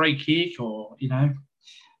 like a free kick or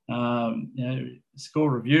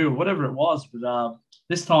score review or whatever it was. But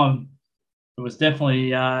this time it was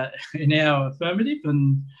definitely in our affirmative,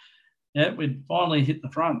 and we'd finally hit the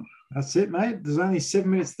front. That's it, mate. There's only 7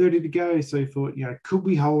 minutes 30 to go. So you thought, could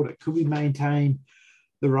we hold it? Could we maintain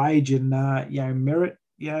the rage? And, Merritt,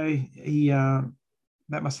 he that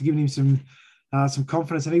must have given him some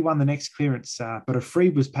confidence, and he won the next clearance. But a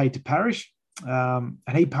free was paid to Parrish, and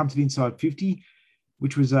he pumped it inside 50,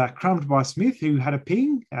 which was crumbed by Smith, who had a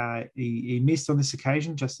ping. He missed on this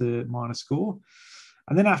occasion, just a minor score.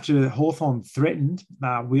 And then after Hawthorn threatened,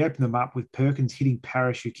 we opened them up with Perkins hitting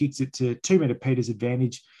Parrish, who kicks it to 2-metre Peter's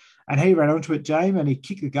advantage. And he ran onto it, James, and he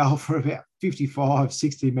kicked the goal for about 55,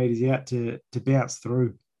 60 metres out to bounce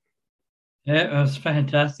through. Yeah, it was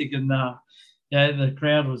fantastic. And, the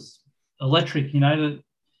crowd was electric.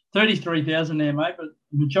 33,000 there, mate, but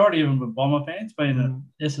the majority of them were Bomber fans, being an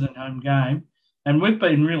Essendon home game. And we've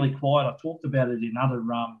been really quiet. I talked about it in other,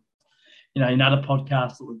 in other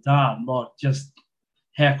podcasts that we've done, like just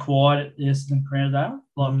how quiet the Essendon crowd are.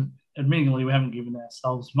 Like, admittedly, we haven't given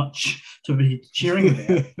ourselves much to be cheering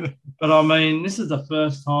about. But, I mean, this is the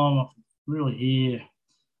first time I can really hear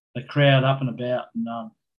the crowd up and about and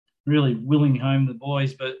really willing home the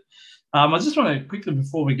boys. But I just want to quickly,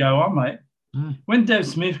 before we go on, mate, when Dev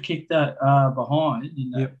Smith kicked that behind,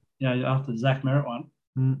 after the Zach Merritt one,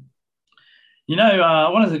 I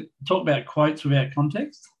wanted to talk about quotes without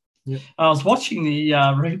context. Yep. I was watching the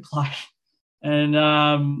replay, and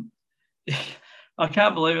I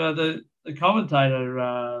can't believe it. The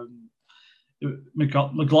commentator,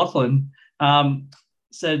 McLaughlin,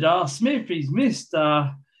 said, Smith, he's missed,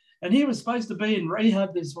 and he was supposed to be in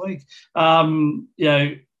rehab this week.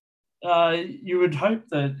 You would hope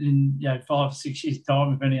that in 5 or 6 years'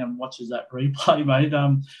 time, if anyone watches that replay, mate,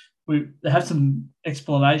 we have some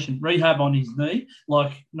explanation. Rehab on his knee,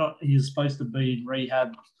 like not he's supposed to be in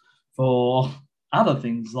rehab for other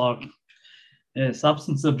things like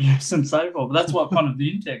substance abuse and so forth. But that's what kind of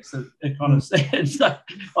the in-text it kind of said. So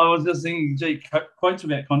I was just thinking, gee, quotes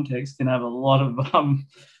without context can have a lot of a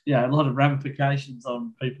lot of ramifications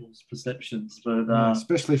on people's perceptions. But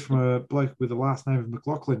especially from a bloke with the last name of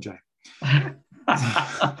McLaughlin, Jay.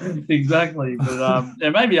 Exactly, but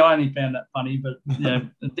maybe I only found that funny, but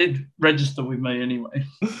it did register with me anyway.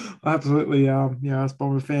 Absolutely, us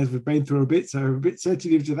Bomber fans, we've been through a bit, so we're a bit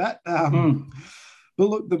sensitive to that. But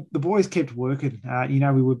look, the boys kept working.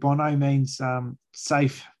 We were by no means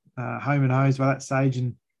safe home and hose by that stage,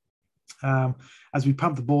 and as we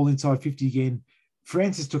pumped the ball inside 50 again,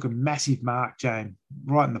 Francis took a massive mark, Jane,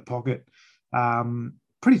 right in the pocket.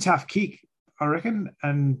 Pretty tough kick, I reckon,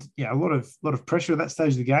 and a lot of pressure at that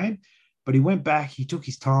stage of the game. But he went back, he took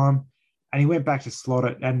his time, and he went back to slot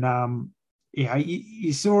it. And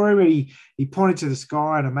you saw him. He pointed to the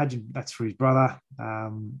sky, and imagine that's for his brother.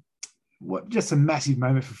 Just a massive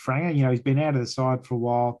moment for Franger. He's been out of the side for a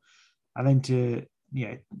while, and then to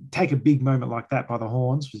take a big moment like that by the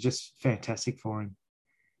horns was just fantastic for him.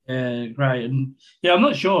 Yeah, great. And I'm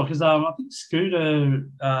not sure because I think Scooter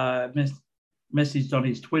messaged on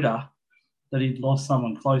his Twitter that he'd lost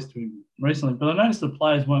someone close to him recently. But I noticed the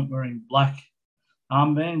players weren't wearing black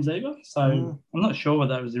armbands either. So I'm not sure what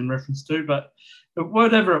that was in reference to. But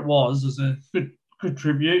whatever it was a good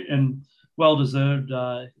tribute and well-deserved,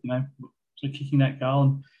 for kicking that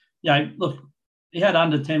goal. And, look, he had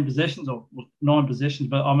under 10 possessions or 9 possessions.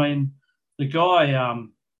 But, I mean, the guy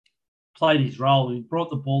played his role. He brought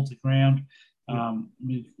the ball to ground.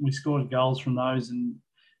 We scored goals from those. And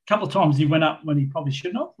a couple of times he went up when he probably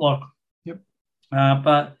shouldn't have.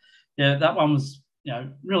 But that one was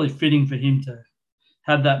really fitting for him to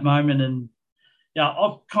have that moment. And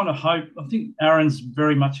I kind of hope. I think Aaron's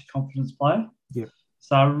very much a confidence player.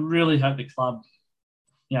 So I really hope the club,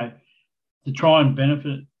 to try and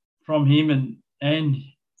benefit from him and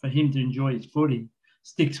for him to enjoy his footy,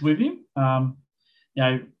 sticks with him.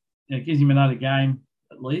 It gives him another game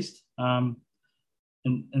at least, and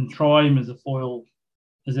try him as a foil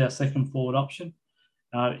as our second forward option.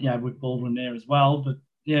 With Baldwin there as well. But,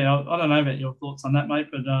 I don't know about your thoughts on that, mate.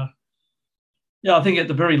 But, I think at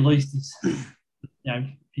the very least,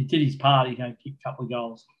 he did his part. He kicked a couple of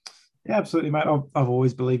goals. Yeah, absolutely, mate. I've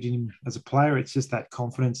always believed in him as a player. It's just that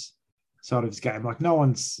confidence side of his game. Like no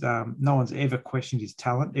one's ever questioned his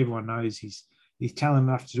talent. Everyone knows he's talented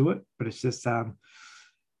enough to do it. But it's just,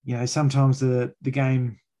 sometimes the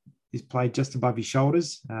game is played just above his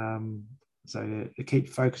shoulders. So to keep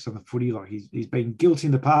focused on the footy, like he's been guilty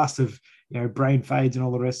in the past of, brain fades and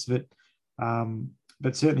all the rest of it.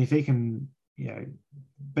 But certainly if he can,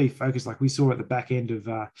 be focused like we saw at the back end of,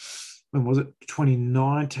 when was it,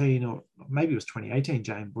 2019 or maybe it was 2018,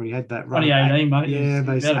 James, where he had that run. 2018, mate. Yeah,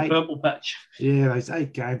 those a purple patch. Yeah, those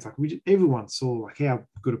 8 games, everyone saw like how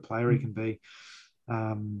good a player he can be.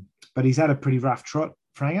 But he's had a pretty rough trot,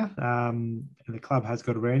 Franger, and the club has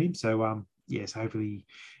got around him. So, yes, hopefully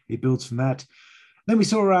he builds from that. Then we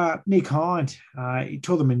saw Nick Hind. He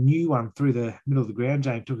tore them a new one through the middle of the ground.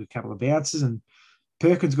 James took a couple of bounces and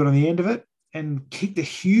Perkins got on the end of it and kicked a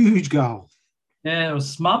huge goal. Yeah, it was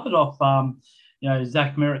smothered off,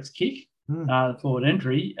 Zach Merritt's kick, forward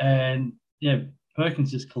entry. And,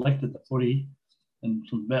 Perkins just collected the footy and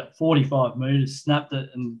from about 45 metres, snapped it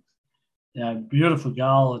and, beautiful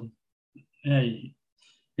goal. And,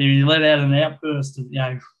 he let out an outburst of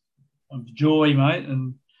joy, mate.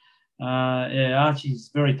 And, Archie's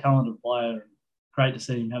a very talented player. Great to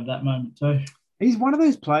see him have that moment too. He's one of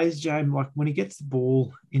those players, James, like when he gets the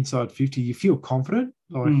ball inside 50, you feel confident.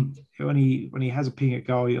 Like when he has a ping at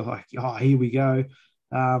goal, you're like, oh, here we go.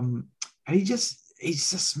 And he's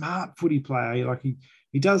a smart footy player. Like he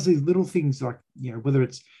does these little things like, whether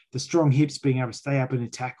it's the strong hips being able to stay up in a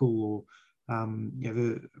tackle or,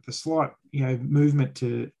 the slight, movement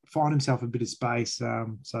to find himself a bit of space.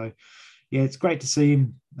 So, it's great to see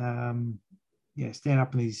him, stand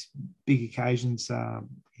up in these big occasions.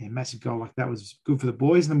 Massive goal like that was good for the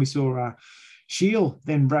boys. And then we saw Shield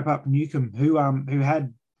then wrap up Newcombe,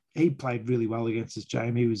 he played really well against us,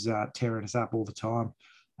 Jamie. He was tearing us up all the time.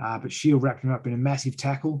 But Shield wrapped him up in a massive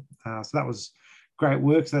tackle. So that was great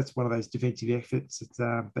work. So that's one of those defensive efforts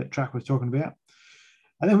that Truck was talking about.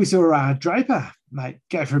 And then we saw Draper, mate,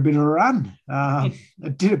 go for a bit of a run.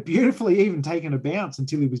 Did it beautifully, even taking a bounce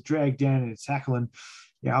until he was dragged down in a tackle. And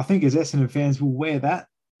I think as Essendon fans will wear that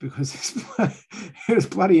because it was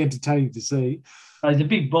bloody entertaining to see. He's a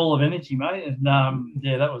big ball of energy, mate. And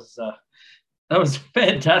that was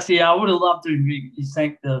fantastic. I would have loved to he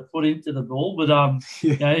sank the foot into the ball, but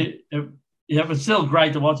it was still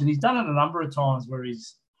great to watch. And he's done it a number of times where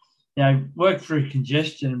he's worked through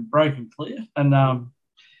congestion and broken clear. And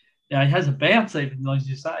he has a bounce, even as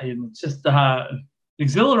you say, and it's just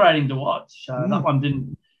exhilarating to watch. That one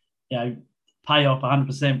didn't, pay off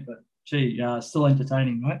 100%, but still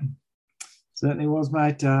entertaining, mate. Certainly was,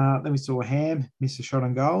 mate. Then we saw Ham miss a shot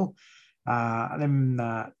on goal. And then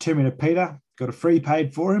 2-minute Peter got a free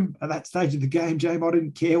paid for him. At that stage of the game, James, I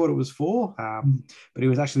didn't care what it was for, but he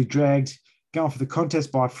was actually dragged going for the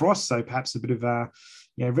contest by Frost, so perhaps a bit of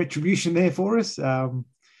retribution there for us.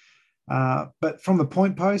 But from the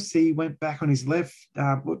point post, he went back on his left,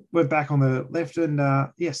 went back on the left and,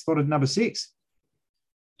 slotted number 6.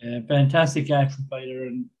 Yeah, fantastic game from Peter.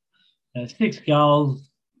 And 6 goals.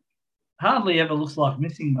 Hardly ever looks like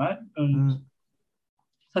missing, mate. And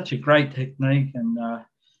such a great technique and,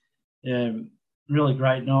 really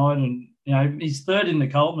great night. And, he's third in the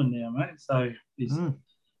Coleman now, mate. So he's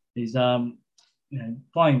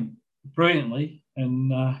playing brilliantly.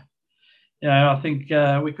 And, I think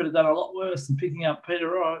we could have done a lot worse than picking up Peter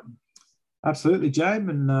Wright. Absolutely, James.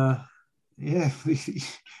 And, you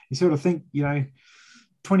sort of think,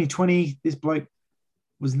 2020, this bloke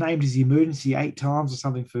was named as the emergency 8 times or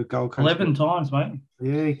something for Gold Coast. 11 times, mate.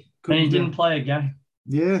 Yeah. And he didn't play a game.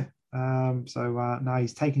 Yeah. No,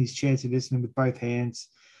 he's taking his chance at Essendon with both hands.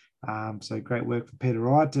 So great work for Peter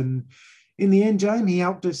Wright. And in the end, James, he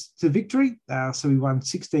helped us to victory. So we won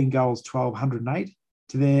 16 goals, 1,208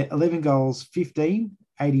 to their 11 goals,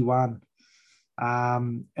 1581.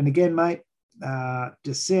 And again, mate,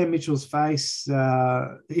 just Sam Mitchell's face,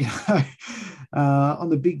 on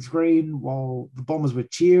the big screen while the Bombers were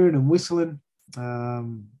cheering and whistling.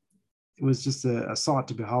 It was just a sight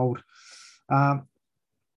to behold.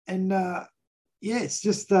 It's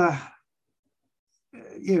just,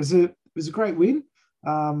 it was a great win.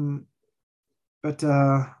 But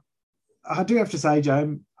I do have to say,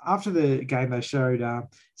 James, after the game they showed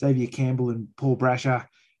Xavier Campbell and Paul Brasher,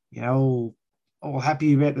 all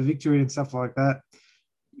happy about the victory and stuff like that.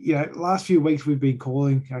 Last few weeks we've been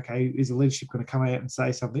calling, okay, is the leadership going to come out and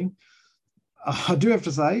say something? I do have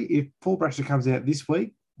to say, if Paul Brasher comes out this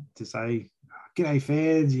week to say, g'day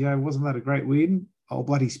fans, wasn't that a great win? I'll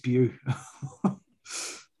bloody spew.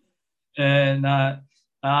 And I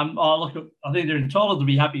think they're entitled to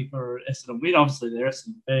be happy for Essendon win. Obviously, they're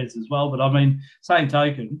Essendon fans as well. But I mean, same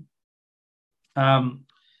token, I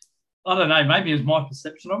don't know. Maybe it was my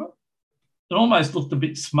perception of it. It almost looked a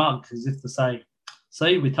bit smug, as if to say,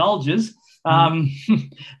 "See, we told you." And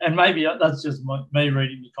maybe that's just me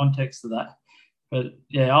reading the context of that. But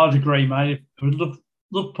yeah, I'd agree, mate. It would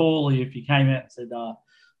look poorly if you came out and said,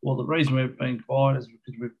 well, the reason we've been quiet is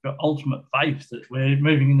because we've got ultimate faith that we're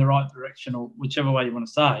moving in the right direction, or whichever way you want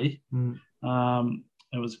to say.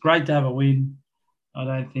 It was great to have a win. I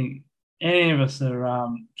don't think any of us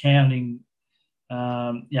are counting,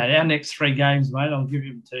 our next 3 games, mate. I'll give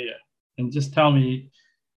them to you. And just tell me,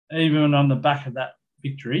 even on the back of that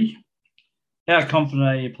victory, how confident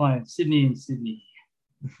are you playing Sydney and Sydney?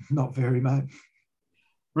 Not very, mate.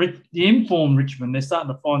 The informed Richmond, they're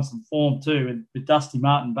starting to find some form too with Dusty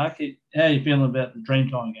Martin back. How are you feeling about the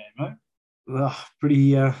Dreamtime game, mate?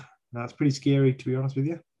 It's pretty scary, to be honest with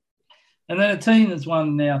you. And then a team that's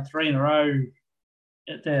won now 3 in a row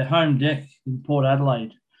at their home deck in Port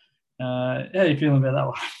Adelaide. How are you feeling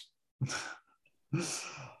about that one?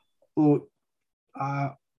 Well,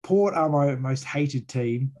 Port are my most hated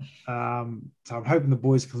team, so I'm hoping the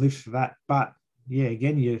boys can lift for that. But yeah,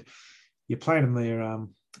 again, you're playing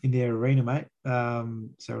in their arena, mate. So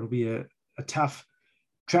it'll be a tough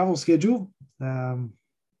travel schedule.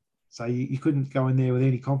 So you couldn't go in there with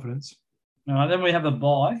any confidence. No, then we have a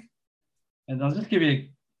bye, and I'll just give you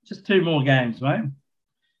just 2 more games, mate.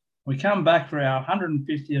 We come back for our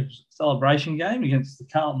 150th celebration game against the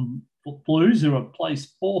Carlton Blues, who are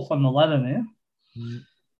placed 4th on the ladder now.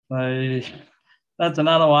 So that's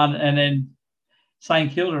another one. And then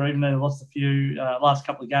St Kilda, even though they lost a few last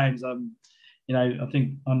couple of games, I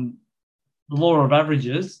think on the law of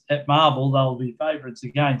averages at Marvel, they'll be favourites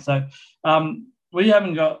again. So we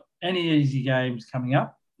haven't got any easy games coming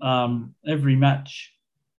up. Every match,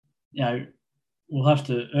 we'll have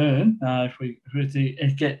to earn if we were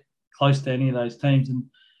to get close to any of those teams. And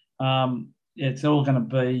it's all going to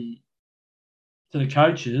be to the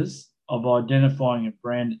coaches of identifying a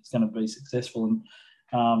brand that's going to be successful.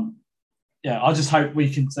 And I just hope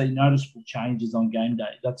we can see noticeable changes on game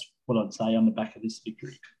day. That's what I'd say on the back of this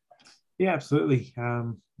victory. Yeah, absolutely.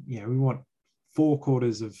 We want 4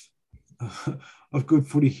 quarters of good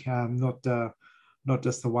footy, not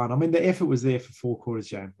just the one. I mean, the effort was there for 4 quarters,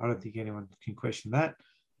 James. I don't think anyone can question that.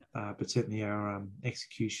 But certainly our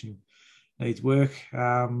execution needs work.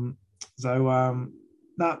 But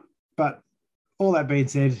all that being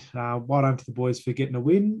said, well done to the boys for getting a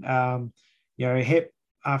win. Hep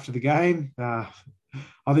after the game, I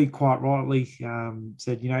think quite rightly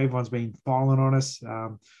said, everyone's been filing on us.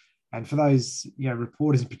 And for those,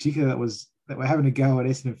 reporters in particular that were having a go at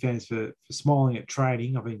Essendon fans for smiling at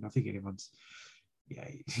training. I mean, I think anyone's,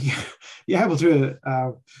 you're able to,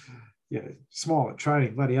 smile at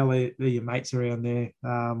training. Bloody hell, they're your mates around there.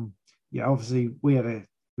 Obviously we had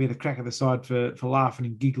a crack at the side for laughing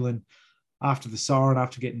and giggling after the siren,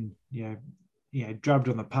 after getting, drubbed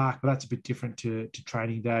on the park, but that's a bit different to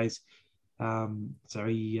training days. So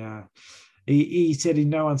he said in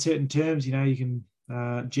no uncertain terms, you can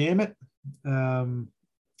jam it.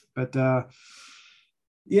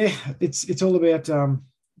 It's all about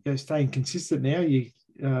staying consistent now.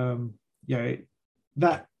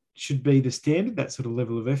 That should be the standard, that sort of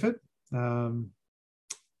level of effort. I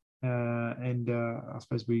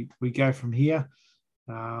suppose we go from here.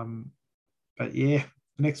 The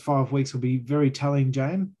next 5 weeks will be very telling,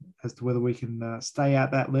 Jane, as to whether we can stay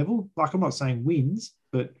at that level. Like, I'm not saying wins,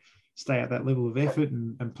 but stay at that level of effort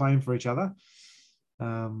and playing for each other.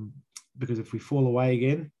 Because if we fall away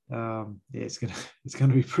again, it's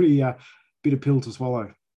gonna be pretty bitter pill to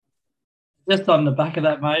swallow. Just on the back of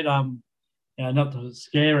that, mate. Not to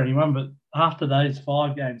scare anyone, but after those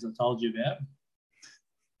 5 games I told you about,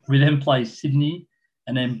 we then play Sydney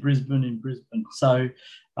and then Brisbane in Brisbane. So,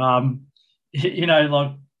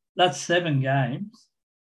 that's 7 games.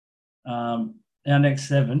 Our next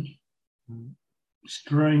 7,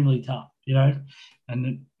 extremely tough,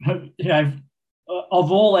 and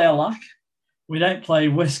of all our luck, we don't play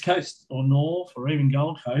West Coast or North or even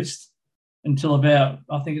Gold Coast until about,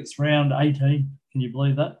 I think it's round 18. Can you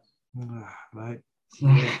believe that? Mate.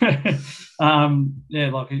 Yeah.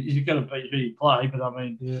 You've got to beat who you play, but I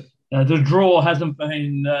mean, the draw hasn't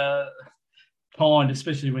been kind,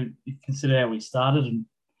 especially when you consider how we started. And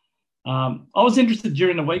I was interested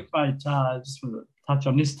during the week, mate. Just want to touch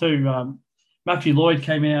on this too. Matthew Lloyd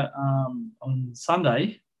came out on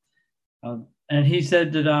Sunday, and he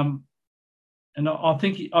said that, and I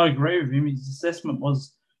think I agree with him. His assessment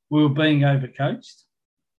was we were being overcoached.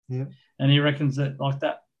 Yeah, and he reckons that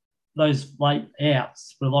those late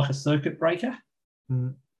outs were like a circuit breaker,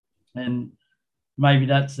 and maybe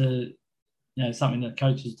that's something that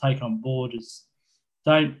coaches take on board is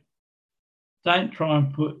don't try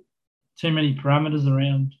and put too many parameters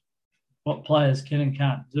around what players can and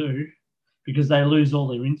can't do, because they lose all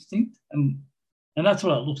their instinct, and that's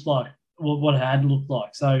what it looks like, what it had looked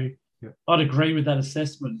like. So I'd agree with that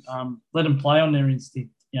assessment. Let them play on their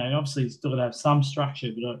instinct. Obviously, you've still got to have some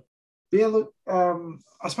structure, but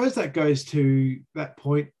I suppose that goes to that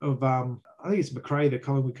point of I think it's McRae, the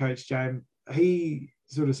Collingwood coach, James. He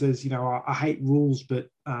sort of says, I hate rules, but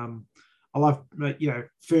I love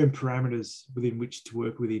firm parameters within which to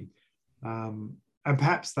work within, and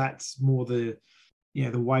perhaps that's more the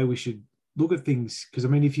way we should look at things. Because I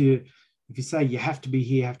mean, if you say you have to be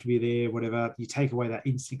here, have to be there, whatever, you take away that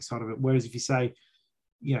instinct side of it. Whereas if you say,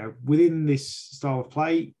 within this style of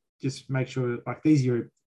play, just make sure these are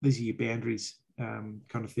your boundaries,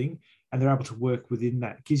 kind of thing, and they're able to work within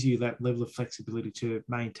that. It gives you that level of flexibility to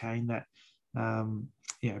maintain that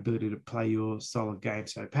ability to play your style of game.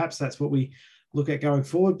 So perhaps that's what we look at going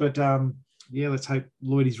forward. But let's hope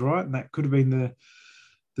Lloyd is right, and that could have been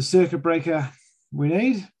the circuit breaker we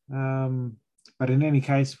need. But in any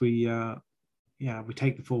case, we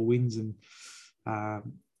take the 4 wins, and at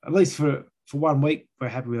least for 1 week, we're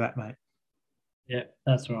happy with that, mate. Yeah,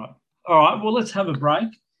 that's right. All right, well, let's have a break.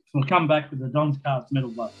 We'll come back with the Don's Cards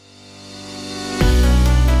medal vote.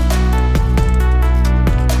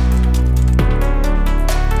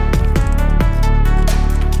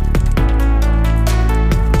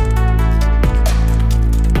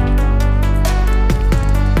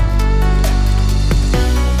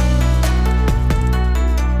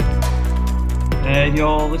 And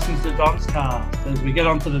you're listening to Don's Cast as we get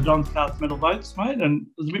on to the Don's Cast medal votes, mate. And it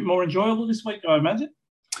was a bit more enjoyable this week, I imagine.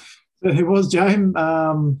 It was, James,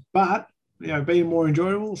 but being more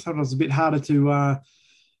enjoyable, sometimes a bit harder to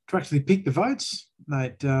actually pick the votes,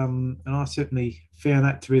 mate. And I certainly found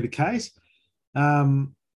that to be the case.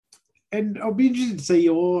 And I'll be interested to see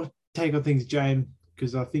your take on things, James,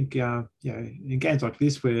 because I think in games like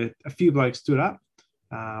this where a few blokes stood up,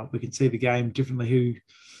 we can see the game differently. Who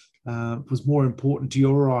was more important to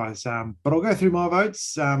your eyes? But I'll go through my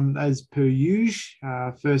votes as per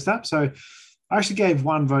usual. First up, so I actually gave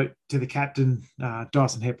one vote to the captain,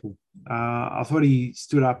 Dyson Heppell. I thought he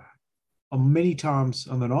stood up on many times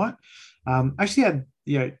on the night. Actually had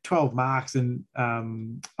 12 marks, and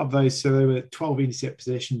of those, so there were 12 intercept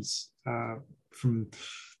possessions from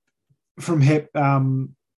Hep.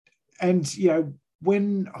 And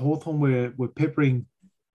when Hawthorn were peppering,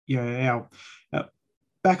 our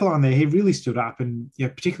backline there, he really stood up, and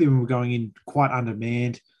particularly when we're going in quite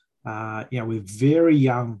undermanned, with very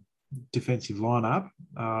young defensive lineup.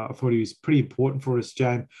 I thought he was pretty important for us,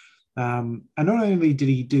 James. And not only did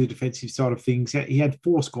he do the defensive side of things, he had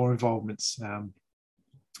 4 score involvements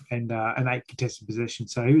and 8 contested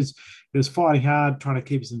possessions. So he was fighting hard, trying to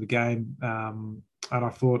keep us in the game. And I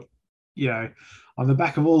thought, on the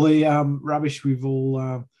back of all the rubbish we've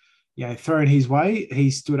all thrown his way,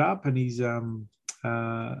 he stood up and he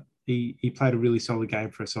played a really solid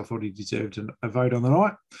game for us. So I thought he deserved a vote on the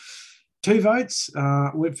night. 2 votes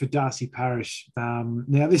went for Darcy Parish.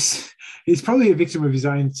 Now, this is probably a victim of his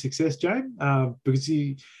own success, James, because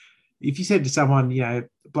if you said to someone,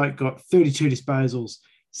 bloke got 32 disposals,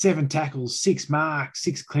 7 tackles, 6 marks,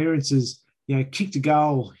 6 clearances, kicked a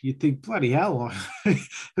goal, you'd think, bloody hell,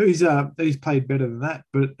 who's played better than that?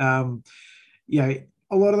 But,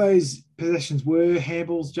 a lot of those possessions were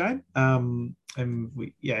handballs, James. And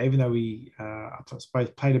we, even though we, I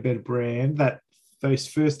suppose, played a better brand, those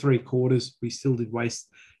first 3 quarters, we still did waste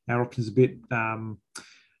our options a bit.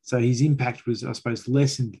 So his impact was, I suppose,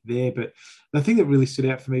 lessened there. But the thing that really stood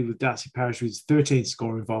out for me with Darcy Parish was 13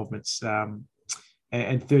 score involvements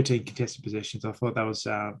and 13 contested possessions. I thought that was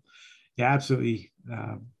absolutely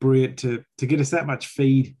brilliant to get us that much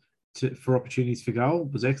feed for opportunities for goal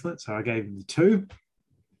was excellent. So I gave him the 2.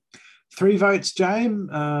 3 votes,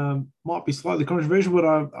 James, might be slightly controversial, but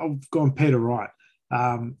I've gone Peter Wright.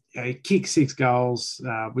 He kicked 6 goals,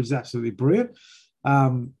 which is absolutely brilliant.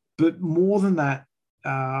 But more than that,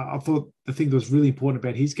 I thought the thing that was really important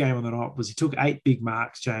about his game on the night was he took 8 big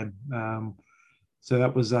marks, James. So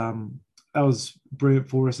that was brilliant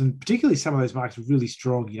for us, and particularly some of those marks were really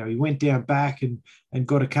strong. He went down back and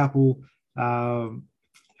got a couple, and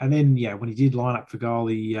then when he did line up for goal,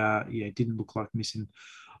 he didn't look like missing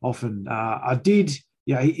often.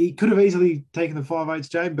 He could have easily taken the 5 votes,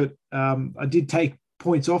 James, but I did take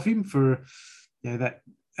points off him for that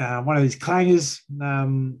one of his clangers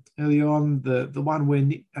early on, the one where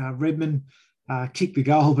Redman kicked the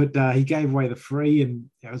goal, but he gave away the free, and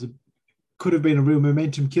could have been a real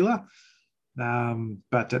momentum killer.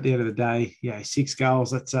 But at the end of the day, 6 goals,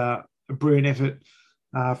 that's a brilliant effort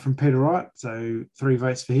from Peter Wright. So 3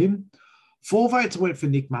 votes for him. 4 votes went for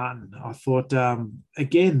Nick Martin. I thought,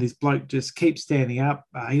 again, this bloke just keeps standing up.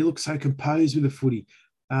 He looks so composed with the footy.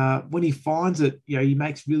 When he finds it, he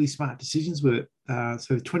makes really smart decisions with it.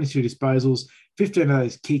 So 22 disposals, 15 of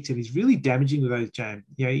those kicks, and he's really damaging with those, James.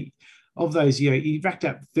 Of those, he racked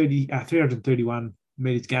up 331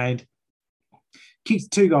 metres gained.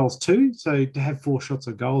 Kicked 2 goals too, so to have 4 shots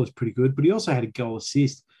on goal is pretty good. But he also had a goal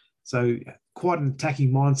assist, so quite an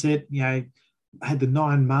attacking mindset. Had the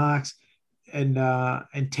 9 marks and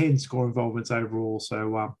 10 score involvements overall.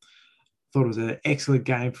 So thought it was an excellent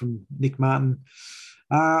game from Nick Martin.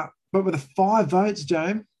 But with the 5 votes,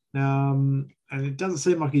 James, and it doesn't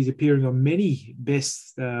seem like he's appearing on many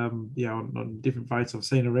best, on different votes I've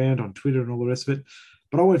seen around on Twitter and all the rest of it.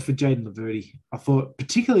 But I went for Jayden Laverde. I thought,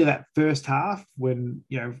 particularly that first half when,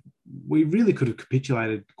 we really could have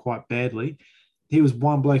capitulated quite badly. He was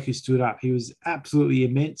one bloke who stood up. He was absolutely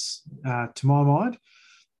immense to my mind.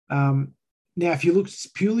 Now, if you look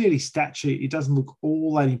purely at his stat sheet, it doesn't look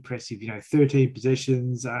all that impressive. 13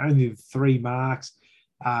 possessions, only 3 marks.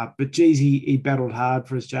 But geez, he battled hard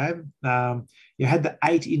for us, James. Had the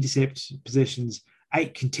 8 intercept possessions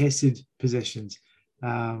 8 contested possessions,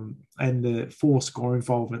 and the 4 score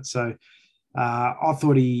involvement. So I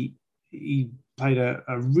thought he played a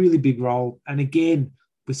really big role. And again,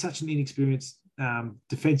 with such an inexperienced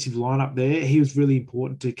defensive lineup there, he was really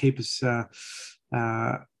important to keep us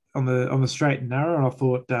on the straight and narrow. And I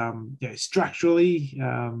thought, structurally,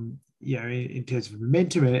 in terms of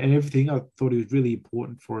momentum and everything, I thought he was really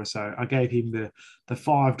important for us. So I gave him the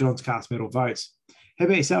 5 Don's Cast Medal votes. How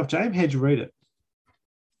about yourself, James? How'd you read it?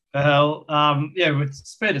 Well,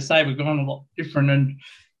 it's fair to say we've gone a lot different, and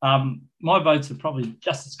my votes are probably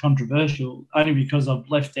just as controversial, only because I've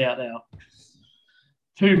left out our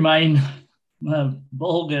 2 main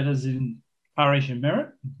ball getters in Parish and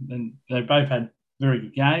Merritt, and they both had very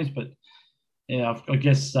good games. But yeah, I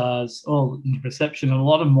guess it's all in perception. And a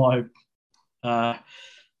lot of my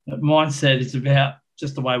mindset is about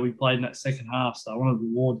just the way we played in that second half. So I want to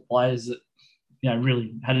reward players that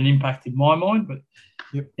really had an impact in my mind. But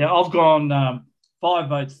I've gone 5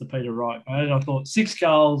 votes to Peter Wright, mate. I thought 6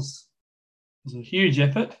 goals was a huge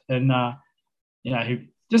effort, and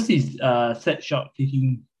his set shot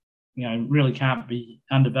kicking, really can't be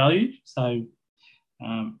undervalued. So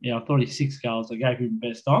I thought his 6 goals I gave him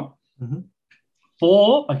best on. Mm-hmm.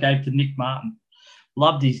 4 I gave to Nick Martin.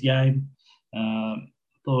 Loved his game.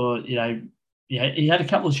 Thought he had a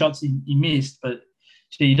couple of shots he missed, but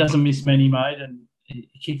he doesn't miss many, mate, and he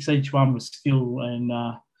kicks each one with skill. And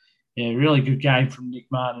really good game from Nick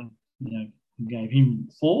Martin. Gave him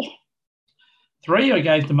 4. 3 I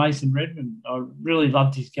gave to Mason Redmond. I really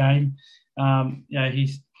loved his game.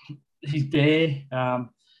 He's there, and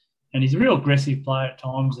he's a real aggressive player at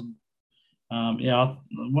times. And I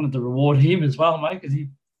wanted to reward him as well, mate, because I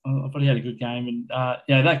thought he had a good game. And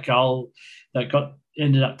that goal that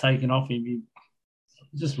ended up taken off him, he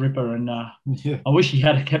just ripper. And I wish he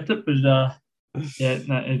had kept it, but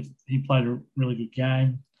he played a really good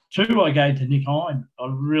game. 2 I gave to Nick Hind. I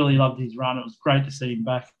really loved his run. It was great to see him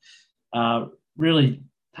back, really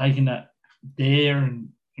taking that dare and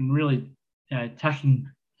really attacking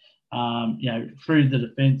through the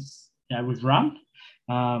defence with run.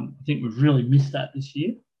 I think we've really missed that this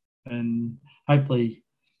year, and hopefully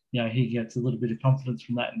he gets a little bit of confidence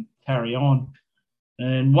from that and carry on.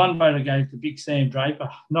 And 1 vote I gave to Big Sam Draper.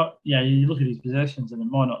 You look at his possessions and it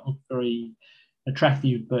might not look very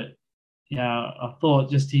attractive, but I thought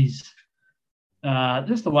just his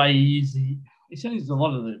just the way he is. He seems a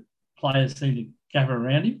lot of the players seem to gather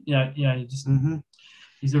around him.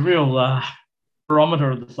 He's a real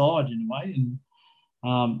barometer of the side in a way,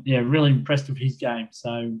 and really impressed with his game.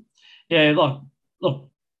 So I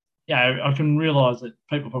can realise that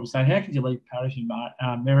people probably say, how could you leave Parish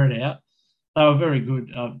and Merritt out? They were very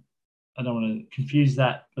good. I don't want to confuse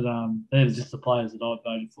that, but they're just the players that I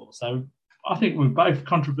voted for. So I think we're both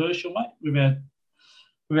controversial, mate,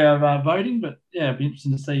 with our voting. But it'd be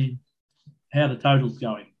interesting to see how the total's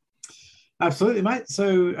going. Absolutely, mate.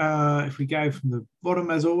 So if we go from the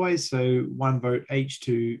bottom, as always, so 1 vote each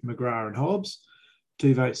to McGrath and Hobbs,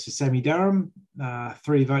 2 votes to Sammy Durham,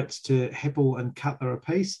 3 votes to Heppel and Cutler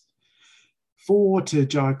apiece, 4 to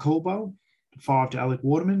Jai Caldwell, 5 to Alec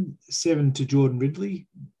Waterman, 7 to Jordan Ridley,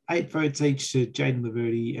 8 votes each to Jaden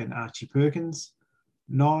Laverty and Archie Perkins,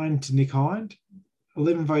 9 to Nick Hind,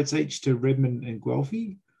 11 votes each to Redmond and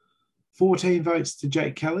Guelphy, 14 votes to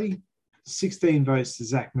Jake Kelly, 16 votes to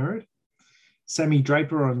Zach Merritt, Sammy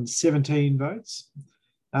Draper on 17 votes,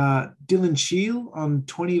 Dylan Shield on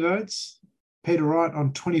 20 votes, Peter Wright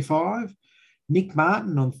on 25, Nick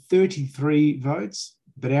Martin on 33 votes,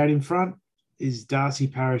 but out in front is Darcy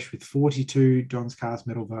Parish with 42 Don's Cast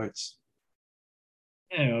Medal votes.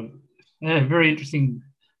 Yeah, very interesting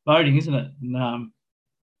voting, isn't it? And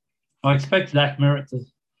I expect Zach Merritt to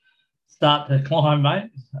start to climb,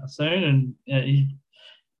 mate, soon. And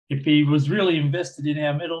if he was really invested in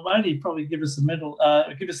our medal, mate, he'd probably give us a medal,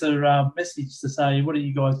 give us a message to say, what are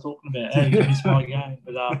you guys talking about? How did you miss my game?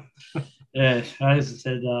 But as I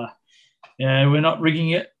said, we're not rigging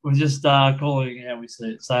it. We're just calling it how we see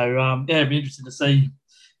it. So, it'd be interesting to see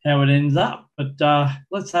how it ends up. But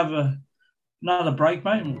let's have another break,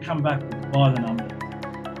 mate, and we'll come back by the number.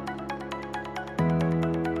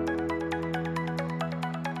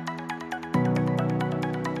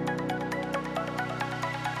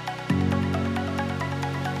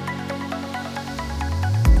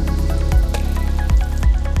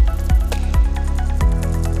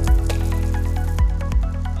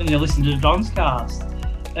 You're listening to the Don's Cast.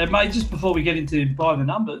 Mate, just before we get into by the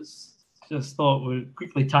numbers, just thought we'd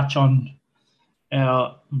quickly touch on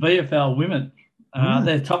our VFL women.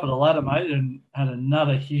 They're top of the ladder, mate, and had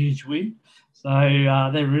another huge win. So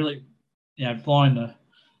they're really, flying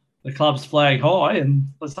the club's flag high, and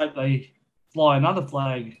let's hope they fly another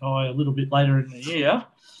flag high a little bit later in the year.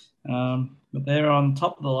 But they're on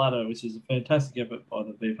top of the ladder, which is a fantastic effort by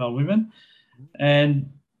the VFL women.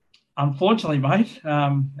 And unfortunately, mate,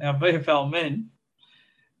 our VFL men,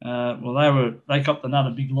 they copped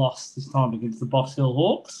another big loss this time against the Box Hill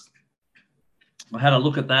Hawks. I had a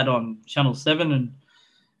look at that on Channel 7,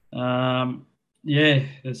 and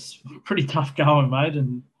it's pretty tough going, mate.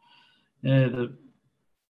 And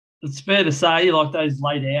it's fair to say, like, those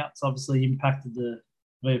late outs obviously impacted the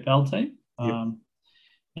VFL team.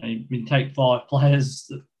 You take 5 players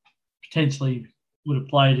that potentially would have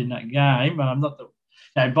played in that game. Not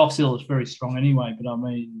that Box Hill is very strong anyway, but I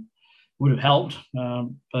mean, would have helped.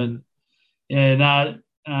 And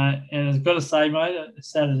I've got to say, mate, as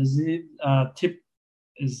sad as it is, Tip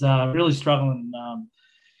is really struggling.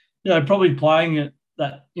 Probably playing at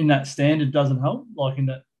that in that standard doesn't help. Like in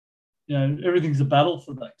that, everything's a battle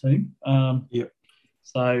for that team.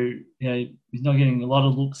 So he's not getting a lot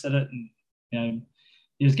of looks at it, and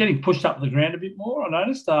he was getting pushed up the ground a bit more. I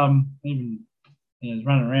noticed. Even he was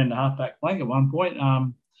running around the halfback flank at one point.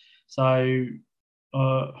 I'd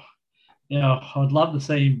love to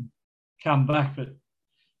see him come back, but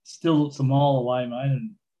still looks a mile away,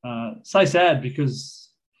 mate. And so sad because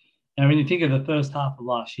when you think of the first half of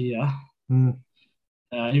last year,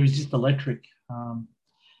 he was just electric. I'm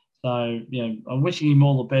wishing him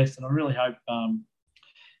all the best, and I really hope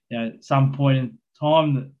at some point in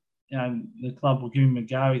time that the club will give him a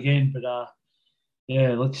go again. But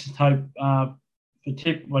let's just hope for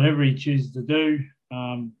Tip, whatever he chooses to do,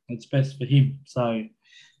 it's best for him. So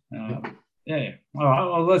all right.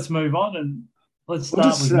 Well, let's move on and let's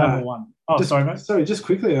start with number one. Sorry, mate. Sorry, just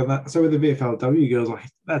quickly on that. So with the VFLW girls,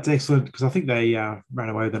 that's excellent because I think they ran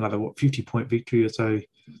away with another 50-point victory or so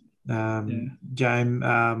game.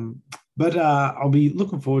 But I'll be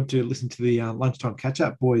looking forward to listening to the lunchtime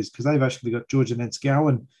catch-up boys because they've actually got Georgia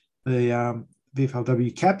Nenscowan, the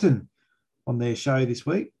VFLW captain, on their show this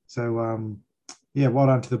week. So well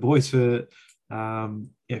done to the boys for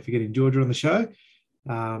getting Georgia on the show.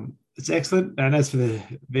 It's excellent. And as for the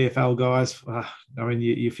VFL guys,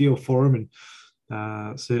 you feel for them,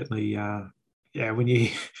 and certainly, when you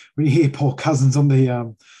hear Paul Cousins on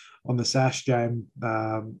the Sash game,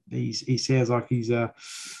 he sounds like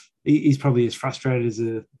he's probably as frustrated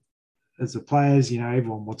as the players.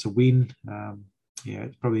 Everyone wants a win.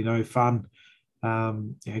 It's probably no fun,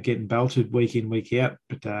 getting belted week in, week out.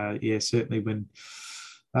 But certainly when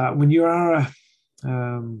you are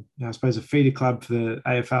I suppose a feeder club for the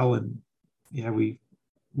AFL, and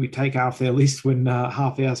we take half their list when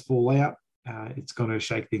half ours fall out. It's going to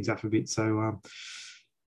shake things up a bit. So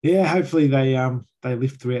hopefully they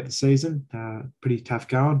lift throughout the season. Pretty tough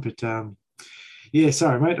going, but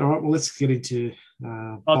sorry, mate. All right, well, let's get into.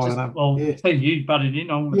 Thank you butted in.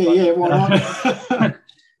 Why not?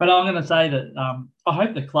 But I'm going to say that I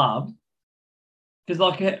hope the club, because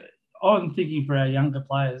I'm thinking for our younger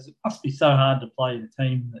players, it must be so hard to play a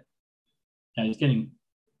team that is getting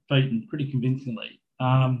beaten pretty convincingly.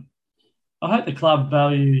 I hope the club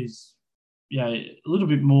values, a little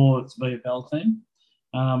bit more its VFL team.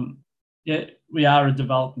 We are a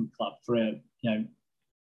development club for our,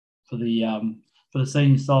 for the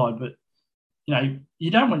senior side, but you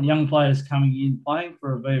don't want young players coming in playing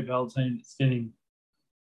for a VFL team that's getting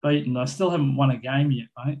beaten. I still haven't won a game yet,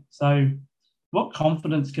 mate. So what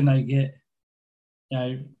confidence can they get,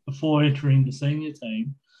 before entering the senior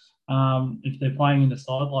team, if they're playing in a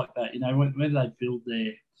side like that? Where do they build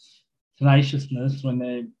their tenaciousness when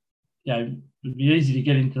they're, it'd be easy to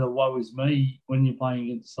get into the woe is me when you're playing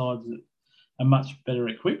against sides that are much better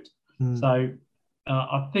equipped. So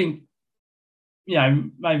I think,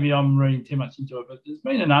 maybe I'm reading too much into it, but there's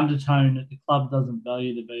been an undertone that the club doesn't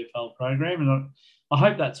value the VFL program, and I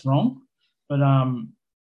hope that's wrong. But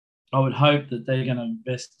I would hope that they're going to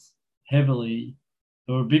invest heavily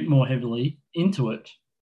or a bit more heavily into it,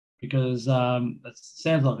 because it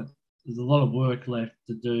sounds like there's a lot of work left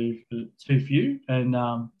to do for too few. And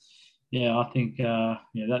I think that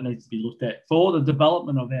needs to be looked at for the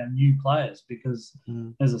development of our new players, because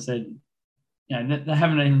as I said, they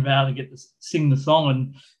haven't even been able to get to sing the song.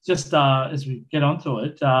 And just as we get onto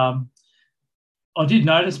it, I did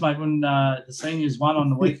notice, mate, when the seniors won on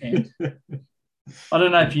the weekend. I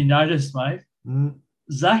don't know if you noticed, mate.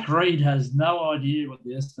 Zach Reed has no idea what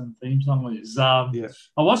the Essendon theme song is. I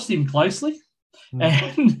watched him closely,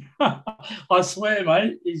 and I swear,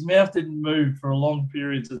 mate, his mouth didn't move for a long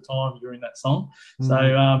periods of time during that song.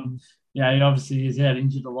 So, he obviously is out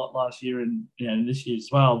injured a lot last year and this year as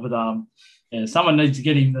well. But someone needs to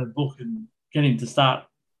get him the book and get him to start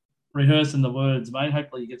rehearsing the words, mate.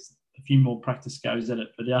 Hopefully he gets a few more practice goes at it.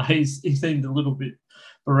 But he seemed a little bit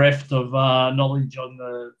bereft of knowledge on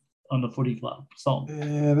the footy club song.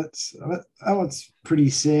 Yeah, that one's pretty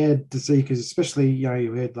sad to see, because especially, you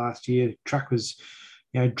heard last year, Truck was,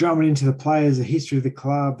 drumming into the players the history of the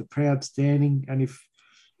club, the proud standing, and if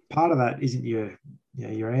part of that isn't your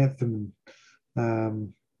anthem,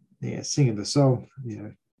 singing the song,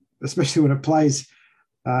 especially when it plays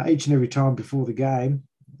each and every time before the game,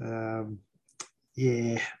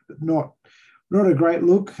 not a great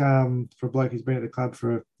look for a bloke who's been at the club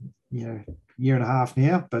for a year and a half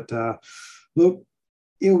now. But look,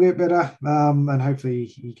 he'll get better, and hopefully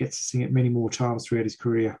he gets to sing it many more times throughout his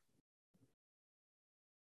career.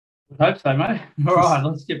 I hope so, mate. All right,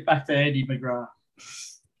 let's get back to Andy McGrath.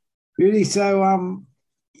 Really? So,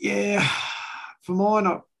 for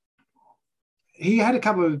mine, he had a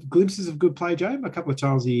couple of glimpses of good play, Joe. A couple of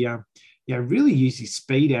times he, really used his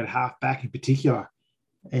speed out half back in particular,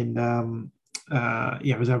 and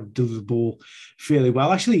was able to deliver the ball fairly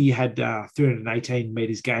well. Actually, he had 318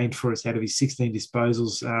 metres gained for us out of his 16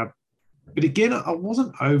 disposals. But again, I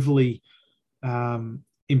wasn't overly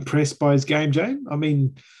impressed by his game, Joe. I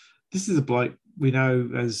mean, this is a bloke we know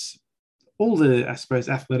as all the, I suppose,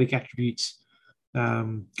 athletic attributes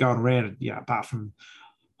going around, apart from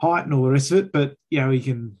height and all the rest of it. But, he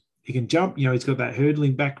can jump, he's got that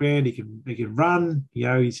hurdling background. He can run,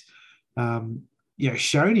 he's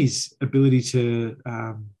shown his ability to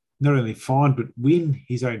not only find but win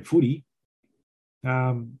his own footy.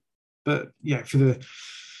 But for the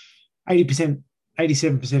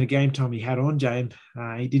 87% of game time he had on James,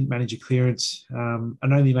 he didn't manage a clearance and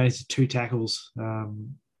only managed 2 tackles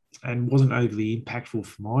and wasn't overly impactful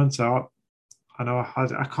for mine. So I know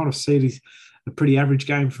I kind of see it as a pretty average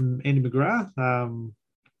game from Andy McGrath.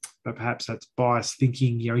 But perhaps that's biased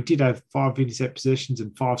thinking. He did have 5 intercept possessions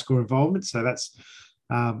and 5 score involvements, so that's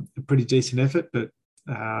a pretty decent effort. But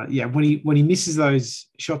when he misses those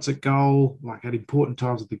shots at goal, like at important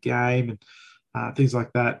times of the game and things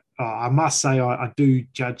like that, I must say I do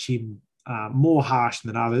judge him more harsh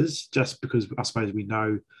than others, just because I suppose we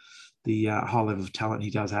know the high level of talent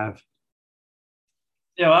he does have.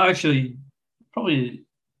 Yeah, I actually probably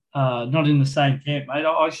not in the same camp, mate.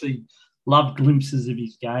 I actually love glimpses of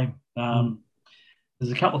his game.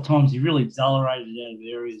 There's a couple of times he really accelerated out of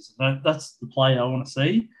areas. That's the play I want to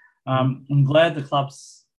see. I'm glad the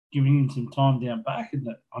club's giving him some time down back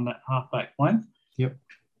on that half-back length. Yep.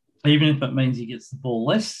 Even if it means he gets the ball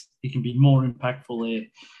less, he can be more impactful there.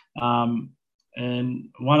 And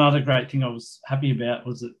one other great thing I was happy about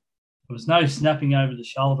was that there was no snapping over the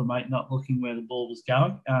shoulder, mate, not looking where the ball was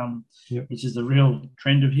going, which is a real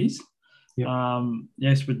trend of his. Yep.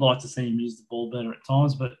 Yes, we'd like to see him use the ball better at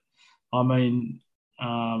times, but I mean,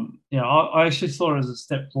 I actually saw it as a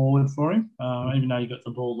step forward for him, even though he got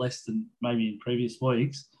the ball less than maybe in previous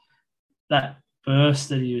weeks. That burst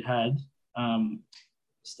that he had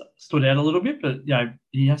stood out a little bit, but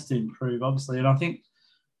he has to improve, obviously. And I think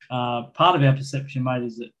part of our perception, mate,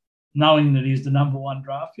 is that knowing that he's the number 1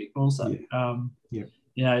 draft pick also.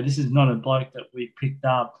 This is not a bloke that we picked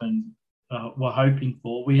up and were hoping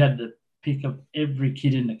for. We had the pick of every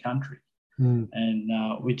kid in the country, and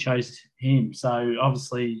we chose him. So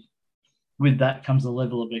obviously, with that comes a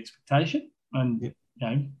level of expectation, and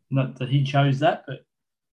not that he chose that, but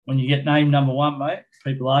when you get named number 1, mate,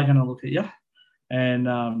 people are going to look at you, and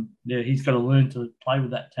he's got to learn to play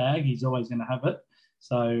with that tag. He's always going to have it.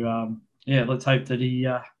 So let's hope that he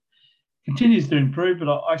continues to improve. But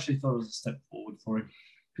I actually thought it was a step forward for him.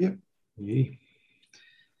 Yep. Yeah.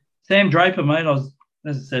 Sam Draper, mate, as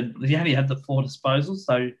I said, he only had the 4 disposals,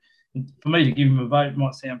 so for me to give him a vote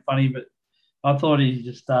might sound funny, but I thought he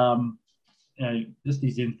just, just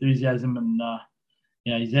his enthusiasm and,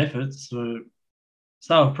 his efforts were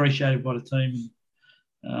so appreciated by the team.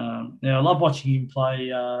 I love watching him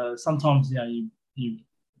play. Sometimes, you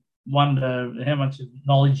wonder how much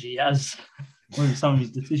knowledge he has with some of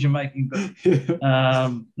his decision-making, but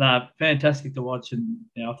fantastic to watch, and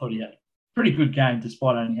I thought he had a pretty good game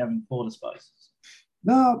despite only having 4 disposals.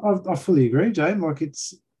 No, I fully agree, Jane. Like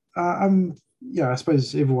it's, I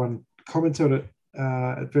suppose everyone comments on it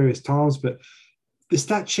at various times, but the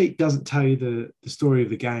stat sheet doesn't tell you the story of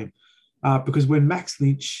the game, because when Max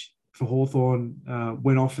Lynch for Hawthorn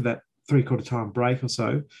went off for that 3/4 time break or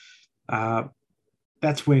so,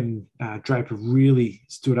 that's when Draper really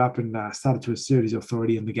stood up and started to assert his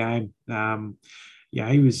authority in the game.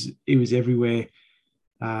 He was everywhere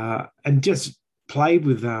and just played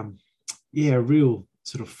with a real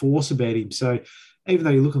sort of force about him. So even though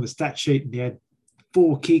you look on the stat sheet and he had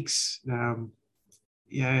 4 kicks,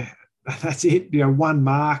 that's it. 1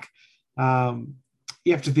 mark,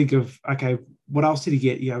 You have to think of, okay, what else did he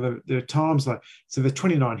get? There are times like, so the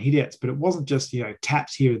 29 hit-outs, but it wasn't just,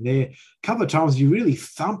 taps here and there. A couple of times you really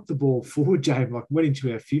thumped the ball forward, James, like went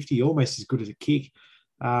into our 50, almost as good as a kick.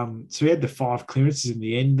 So he had the 5 clearances in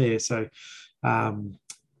the end there. So,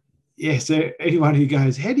 so anyone who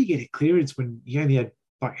goes, how do you get a clearance when you only had,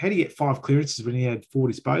 how do you get 5 clearances when he had 4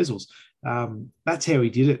 disposals? That's how he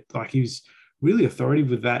did it. He was really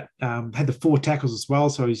authoritative with that. Had the 4 tackles as well,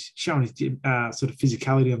 so he's showing his sort of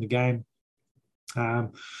physicality on the game.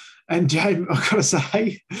 And James, I've got to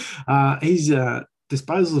say, his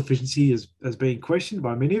disposal efficiency has been questioned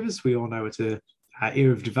by many of us. We all know it's an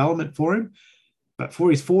area of development for him. But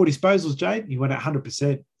for his 4 disposals, Jade, he went at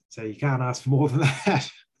 100%. So you can't ask for more than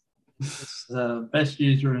that. It's the best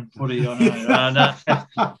user in footy, I know.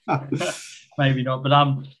 Maybe not.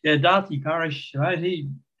 But, Darcy Parish, he,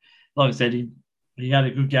 like I said, he had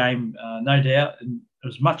a good game, no doubt. And it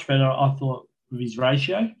was much better, I thought, with his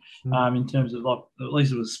ratio in terms of, at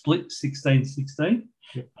least it was split 16-16.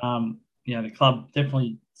 Yep. The club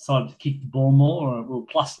definitely decided to kick the ball more. We were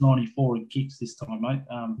plus 94 in kicks this time, mate.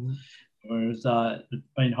 Whereas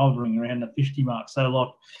it's been hovering around the 50 mark.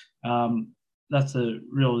 So, that's a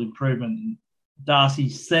real improvement.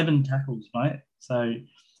 Darcy's 7 tackles, mate. So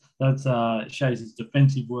that shows his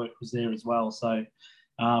defensive work was there as well. So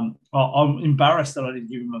I'm embarrassed that I didn't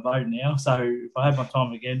give him a vote now. So if I had my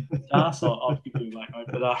time again, Darcy, I'll give you a vote.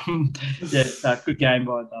 But good game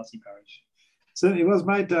by Darcy Parish. Certainly was,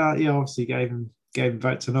 mate. Obviously gave him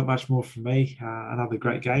votes, so not much more from me. Another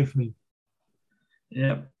great game from him.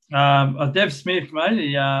 Yeah. Dev Smith,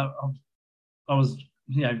 mate. I was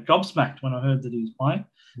gobsmacked when I heard that he was playing.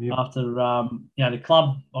 Yep. After the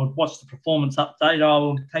club, I watched the performance update. I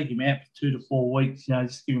will take him out for 2 to 4 weeks.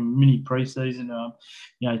 Just give him a mini preseason.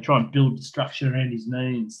 Try and build the structure around his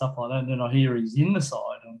knee and stuff like that. And then I hear he's in the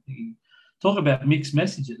side. I'm thinking, talk about mixed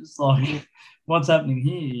messages. What's happening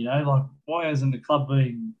here? Why isn't the club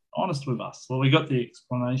being honest with us? Well, we got the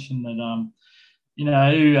explanation that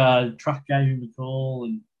Truck gave him a call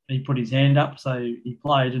and he put his hand up, so he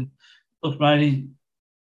played. And look, mate,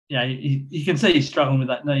 you can see he's struggling with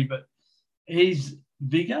that knee, but his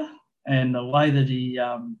vigour and the way that he,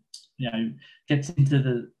 gets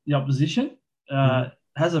into the opposition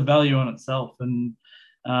has a value on itself. And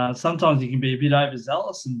sometimes he can be a bit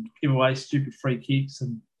overzealous and give away stupid free kicks.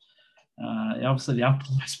 And obviously the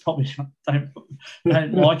umpires probably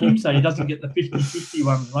don't like him, so he doesn't get the 50-50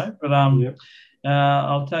 ones, mate. But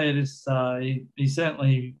I'll tell you this, he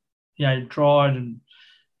certainly tried and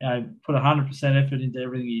put 100% effort into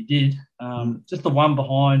everything he did. Just the one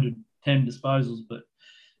behind and 10 disposals, but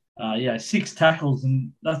 6 tackles,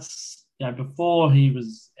 and that's before he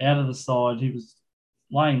was out of the side, he was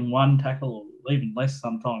laying 1 tackle or even less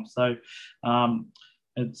sometimes. So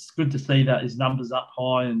it's good to see that his numbers up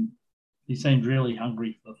high, and he seemed really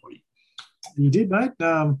hungry for the footy. You did, mate.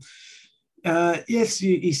 Yes,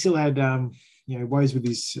 he still had woes with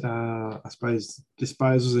his, I suppose,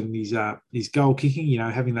 disposals and his goal kicking,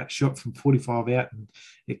 having that shot from 45 out and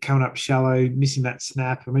it coming up shallow, missing that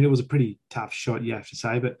snap. I mean, it was a pretty tough shot, you have to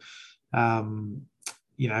say, but,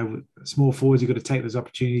 small forwards, you've got to take those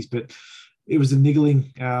opportunities, but it was a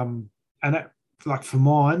niggling. And that, for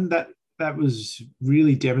mine, that was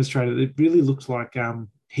really demonstrated. It really looked like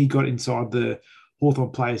he got inside the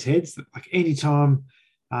Hawthorn players' heads. Any time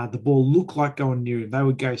the ball looked like going near him, they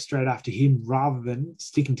would go straight after him rather than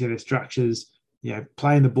sticking to their structures,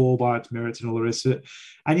 playing the ball by its merits and all the rest of it.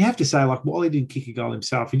 And you have to say, while he didn't kick a goal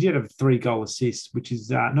himself, he did have a 3-goal assist, which is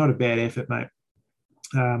not a bad effort, mate.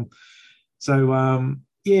 For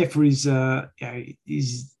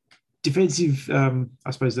his defensive,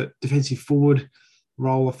 I suppose that defensive forward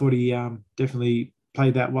role, I thought he definitely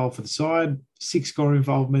played that well for the side. 6 score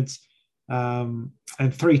involvements.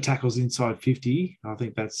 And 3 tackles inside 50. I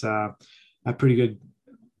think that's a pretty good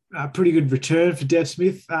return for Dev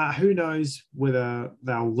Smith. Who knows whether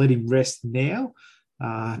they'll let him rest now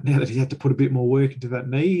that he had to put a bit more work into that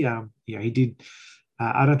knee. He did.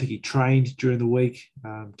 I don't think he trained during the week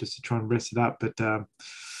just to try and rest it up. But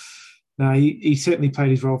no, he certainly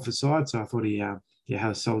played his role for the side. So I thought he had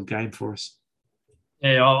a solid game for us.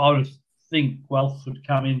 Yeah, I would think Guelph would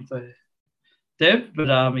come in for Dev,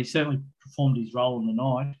 but he certainly performed his role in the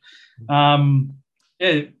night.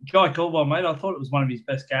 Guy Caldwell, mate, I thought it was one of his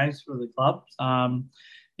best games for the club.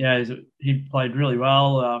 He played really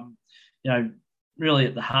well, really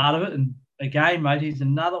at the heart of it. And again, mate, he's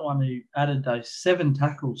another one who added those 7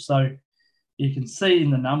 tackles. So you can see in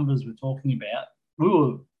the numbers we're talking about, we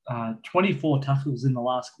were 24 tackles in the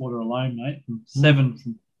last quarter alone, mate, and 7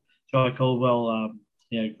 from Guy Caldwell.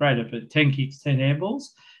 Great effort. 10 kicks, 10 airballs.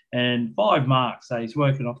 and 5 marks. So he's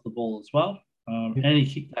working off the ball as well. And he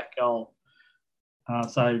kicked that goal.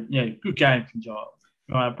 So, yeah, good game from Jai.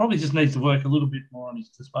 Probably just needs to work a little bit more on his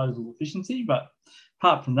disposal efficiency. But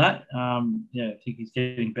apart from that, I think he's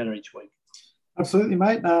getting better each week. Absolutely,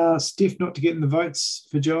 mate. Stiff not to get in the votes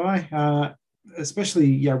for Jai,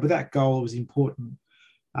 especially with that goal. It was an important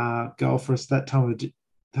goal for us that time of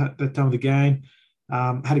the game.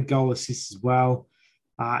 Had a goal assist as well.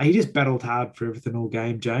 He just battled hard for everything all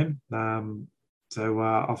game, James. So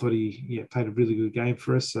I thought he played a really good game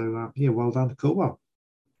for us. So, well done to Caldwell.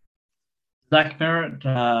 Zach Merritt,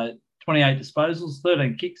 28 disposals,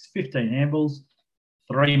 13 kicks, 15 handballs,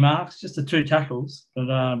 3 marks, just the 2 tackles. But,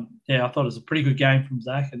 I thought it was a pretty good game from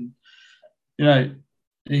Zach. And,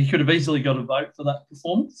 he could have easily got a vote for that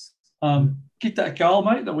performance. Kicked that goal,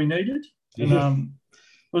 mate, that we needed. Yeah. And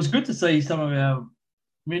it was good to see some of our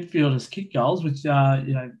midfielders kick goals, which,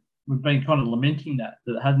 we've been kind of lamenting that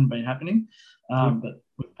it hadn't been happening. But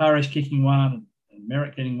with Parish kicking one and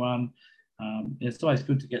Merritt getting one, it's always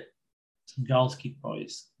good to get some goals kicked by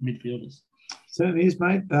his midfielders. Certainly is,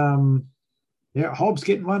 mate. Hobbs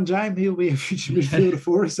getting one, James. He'll be a future midfielder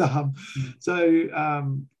for us.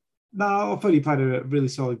 No, I thought he played a really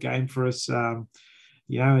solid game for us. That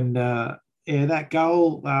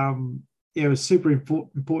goal, it was super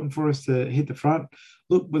important for us to hit the front.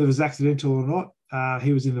 Look, whether it was accidental or not,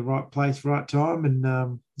 he was in the right place, right time,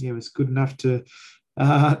 and it was good enough to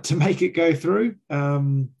make it go through.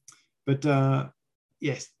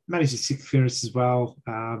 Yes, managed his 6 clearance as well.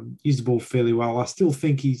 Used the ball fairly well. I still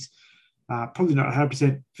think he's probably not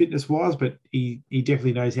 100% fitness-wise, but he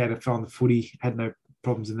definitely knows how to find the footy. Had no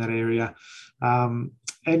problems in that area. And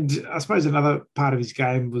I suppose another part of his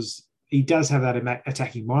game was he does have that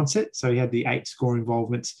attacking mindset. So he had the 8 score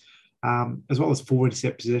involvements, as well as 4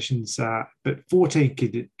 intercept possessions, but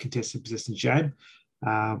 14 contested possessions, James,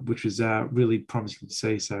 which was really promising to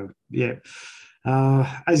see. So,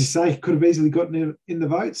 as you say, could have easily gotten in the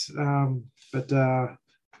votes, but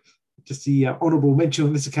just the honourable mention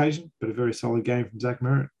on this occasion, but a very solid game from Zach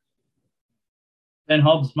Merritt. Ben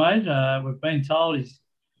Hobbs, mate, we've been told he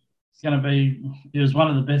was one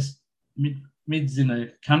of the best mids in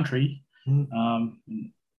the country.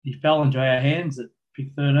 He fell into our hands at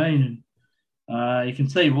pick 13, and you can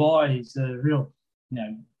see why. He's a real,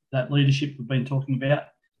 that leadership we've been talking about.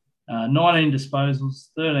 19 disposals,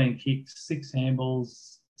 13 kicks, 6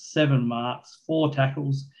 handballs, 7 marks, 4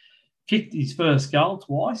 tackles. Kicked his first goal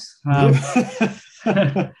twice. And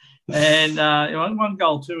 1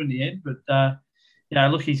 goal too in the end. But,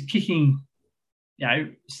 look, he's kicking,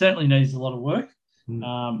 certainly needs a lot of work. And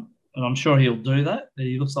I'm sure he'll do that.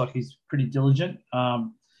 He looks like he's pretty diligent. I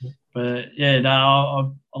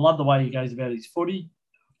love the way he goes about his footy.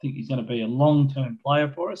 I think he's going to be a long-term player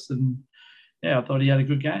for us. And, I thought he had a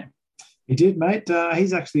good game. He did, mate.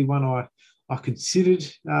 He's actually one I considered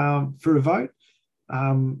for a vote.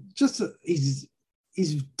 Just his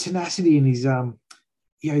tenacity and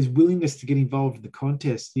his willingness to get involved in the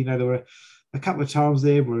contest. There were a couple of times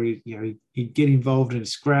there where he'd get involved in a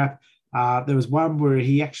scrap. There was one where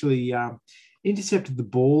he actually intercepted the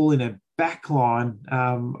ball in a back line.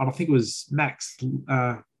 And I think it was Max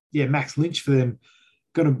Lynch for them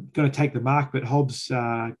going to take the mark, but Hobbs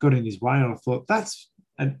got in his way. And I thought that's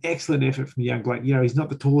an excellent effort from the young bloke. He's not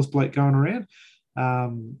the tallest bloke going around.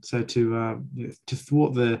 So to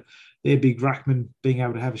thwart their big ruckman being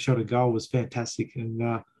able to have a shot at goal was fantastic. And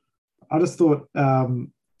I just thought,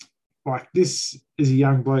 this is a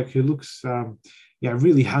young bloke who looks,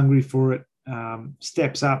 really hungry for it,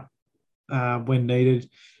 steps up when needed.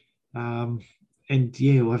 We'll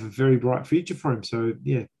have a very bright future for him. So,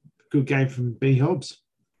 good game from B. Hobbs.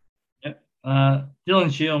 Yep.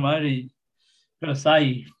 Dylan Shield, mate, got to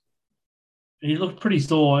say, he looked pretty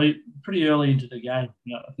sore pretty early into the game.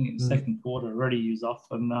 I think in the second quarter already he was off.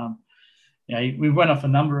 And, we went off a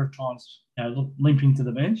number of times, limping to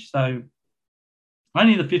the bench. So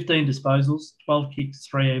only the 15 disposals, 12 kicks,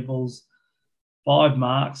 3 airballs, 5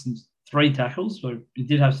 marks and 3 tackles. So he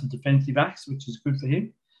did have some defensive acts, which is good for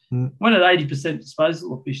him. Went at 80%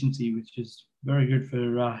 disposal efficiency, which is very good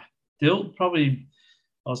for Dill. Probably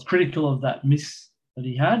I was critical of that miss that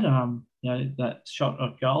he had, that shot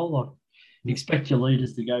at goal. You expect your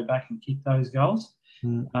leaders to go back and kick those goals.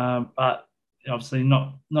 But obviously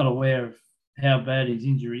not aware of how bad his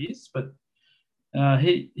injury is. But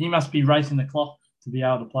he must be racing the clock to be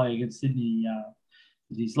able to play against Sydney.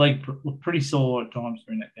 His leg looked pretty sore at times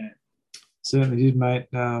during that game. Certainly did, mate.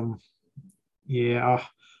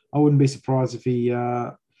 I wouldn't be surprised if he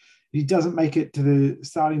doesn't make it to the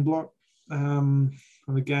starting block on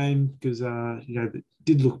the game because it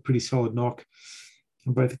did look a pretty solid knock.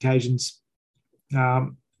 on both occasions.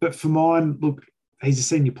 But for mine, look, he's a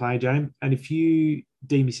senior player, James, and if you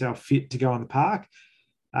deem yourself fit to go on the park,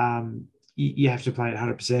 you have to play at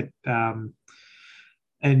 100%.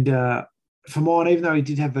 And for mine, even though he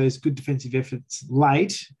did have those good defensive efforts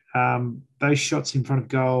late, those shots in front of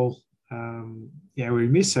goal, where he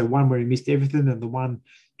missed. So one where he missed everything, and the one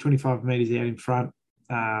 25 metres out in front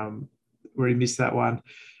where he missed that one.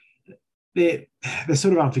 They're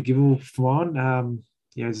sort of unforgivable for mine.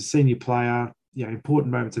 As a senior player,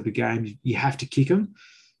 important moments of the game, you have to kick them.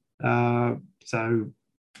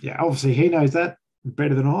 Obviously he knows that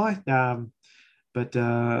better than I.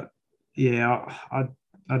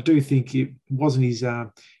 I do think it wasn't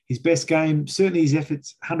his best game. Certainly his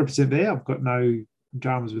efforts 100% there. I've got no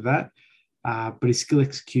dramas with that. But his skill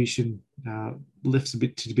execution left a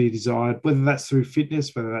bit to be desired, whether that's through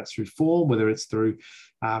fitness, whether that's through form, whether it's through,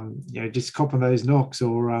 just copping those knocks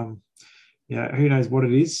or, who knows what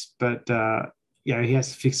it is. But, he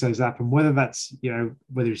has to fix those up. And whether that's,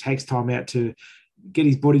 whether he takes time out to get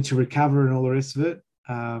his body to recover and all the rest of it,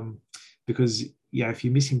 because, if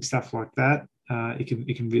you're missing stuff like that,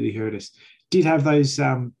 it can really hurt us. Did have those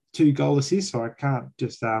 2 goal assists, so I can't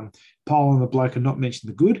just pile on the bloke and not mention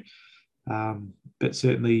the good. But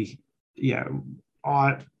certainly,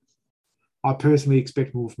 I personally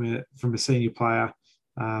expect more from a senior player,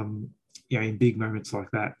 in big moments like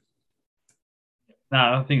that.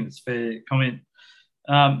 No, I think that's a fair comment.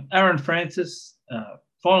 Aaron Francis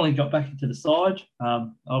finally got back into the side,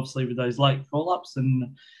 obviously with those late call-ups,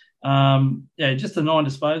 and just the 9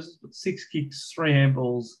 disposals, but 6 kicks, 3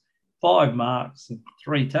 handballs, 5 marks, and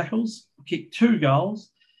 3 tackles. Kicked 2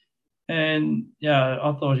 goals, and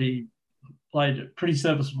I thought he played a pretty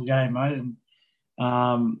serviceable game, mate,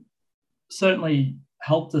 and certainly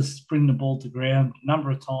helped us bring the ball to ground a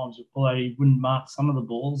number of times. Although he wouldn't mark some of the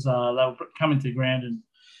balls, they were coming to ground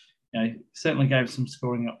and certainly gave some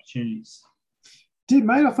scoring opportunities. Did,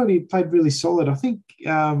 mate. I thought he played really solid. I think,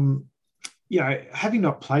 having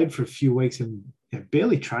not played for a few weeks and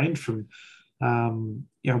barely trained from,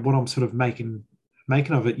 what I'm sort of making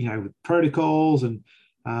of it, with protocols and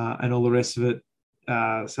all the rest of it.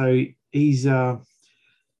 So he's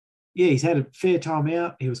had a fair time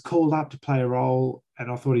out. He was called up to play a role, and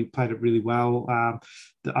I thought he played it really well. I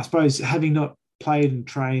suppose having not played and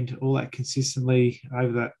trained all that consistently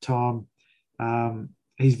over that time,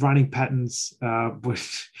 his running patterns,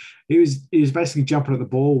 he was basically jumping at the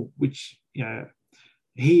ball, which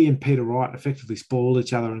he and Peter Wright effectively spoiled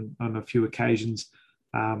each other on a few occasions.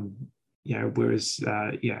 Whereas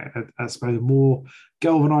I suppose a more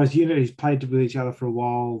galvanised unit who's played with each other for a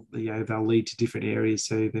while, they'll lead to different areas,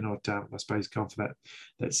 so they're not, I suppose, going for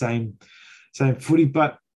that same footy.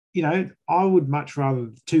 But I would much rather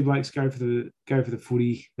 2 blokes go for the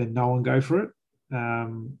footy than no one go for it.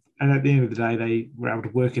 And at the end of the day, they were able to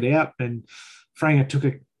work it out. And Franger took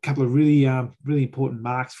a couple of really really important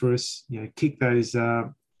marks for us. Kick those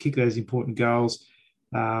important goals.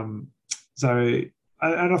 And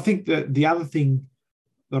I think that the other thing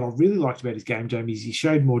that I really liked about his game, Jamie, is he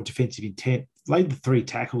showed more defensive intent, laid the 3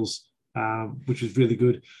 tackles, which was really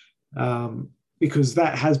good, because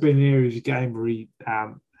that has been an area of the game where he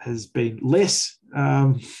has been less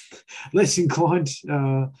inclined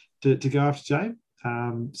to go after James.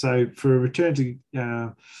 So for a return to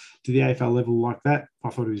the AFL level like that, I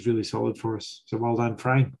thought it was really solid for us. So well done,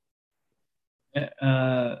 Frank.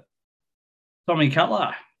 Tommy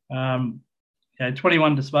Cutler.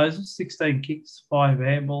 21 disposals, 16 kicks, 5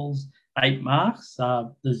 handballs, 8 marks,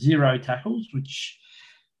 the 0 tackles, which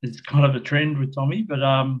is kind of a trend with Tommy. But,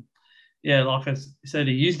 like I said,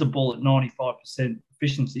 he used the ball at 95%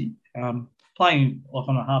 efficiency, playing like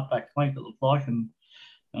on a halfback flank, it looked like. And,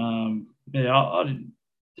 I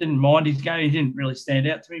didn't mind his game. He didn't really stand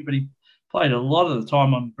out to me, but he played a lot of the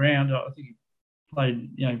time on the ground. I think he played,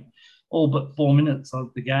 all but 4 minutes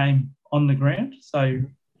of the game on the ground. So,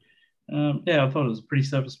 I thought it was a pretty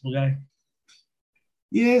serviceable game.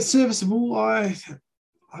 Yeah, serviceable. I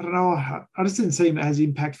don't know. I just didn't see him as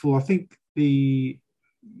impactful. I think he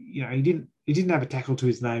didn't have a tackle to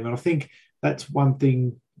his name, and I think that's one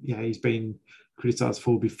thing he's been criticised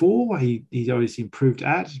for before. He's obviously improved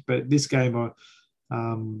at, but this game,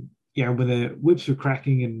 when the whips were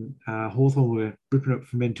cracking and Hawthorn were ripping it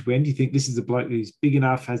from end to end, you think this is a bloke who's big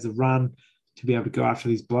enough, has a run to be able to go after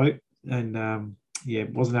this bloke, and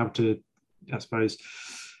wasn't able to, I suppose,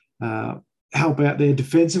 help out there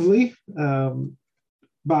defensively.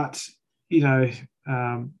 But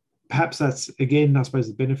perhaps that's, again, I suppose,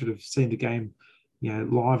 the benefit of seeing the game,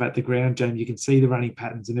 live at the ground, James. You can see the running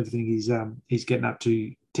patterns and everything he's getting up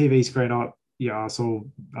to. TV screen, I saw,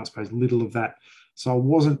 I suppose, little of that So I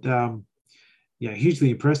wasn't, hugely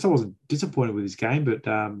impressed. I wasn't disappointed with his game, but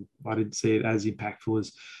I didn't see it as impactful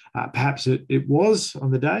as perhaps it was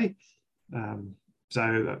on the day.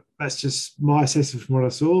 So that's just my assessment from what I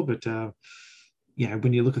saw. But,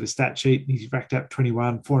 when you look at the stat sheet, he's racked up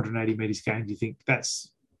 21, 480 metres gained. You think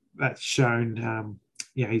that's shown,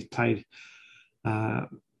 he's played, a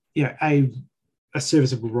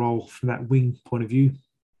serviceable role from that wing point of view.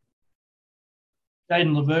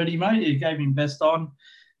 Jayden Laverde, mate, he gave him best on.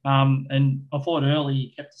 And I thought early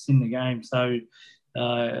he kept us in the game. So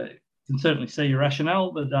can certainly see your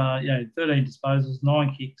rationale. But, 13 disposals,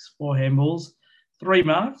 9 kicks, 4 handballs, 3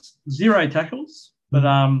 marks, 0 tackles. But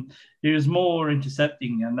he was more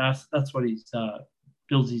intercepting, and that's what he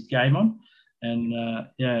builds his game on. And, I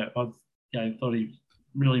thought he was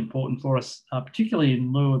really important for us, particularly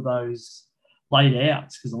in lieu of those laid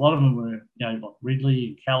outs, because a lot of them were, like Ridley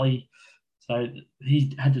and Kelly. So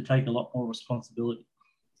he had to take a lot more responsibility.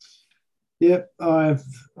 Yep, I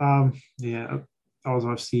was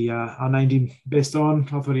obviously I named him best on.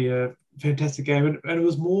 I thought he had a fantastic game, and it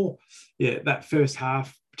was more, that first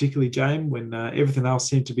half, particularly James, when everything else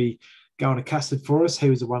seemed to be going to custard for us. He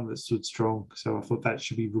was the one that stood strong, so I thought that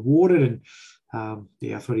should be rewarded, and I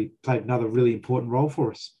thought he played another really important role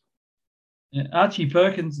for us. Yeah, Archie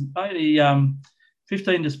Perkins, mate,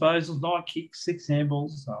 15 disposals, 9 kicks, 6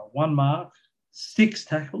 handballs, 1 mark, 6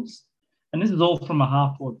 tackles. And this is all from a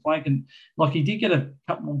half-forward flank. And, he did get a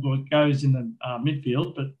couple more goes in the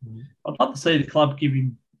midfield, but I'd love to see the club give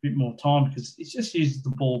him a bit more time, because he's just used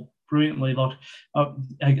the ball brilliantly. I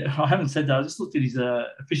haven't said that. I just looked at his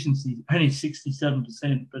efficiency, only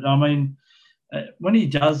 67%. But, I mean, when he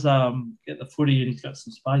does get the footy and he's got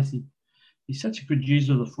some space, he's such a good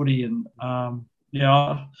user of the footy. And, I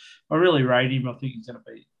really rate him. I think he's going to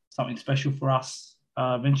be something special for us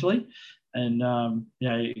eventually. And,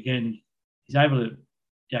 again, he's able to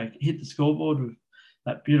hit the scoreboard with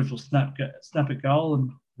that beautiful snapper goal.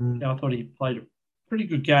 And I thought he played a pretty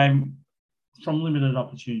good game from limited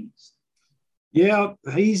opportunities. Yeah,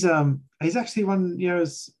 he's actually one,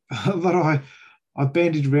 that I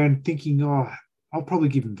banded around thinking, I'll probably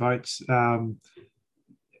give him votes.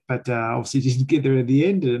 But obviously didn't get there at the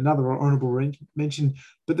end. Another honourable mention.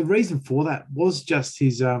 But the reason for that was just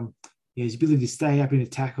his ability to stay up in a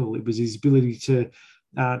tackle. It was his ability to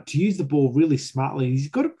use the ball really smartly. He's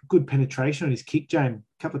got a good penetration on his kick, James.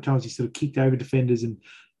 A couple of times he sort of kicked over defenders and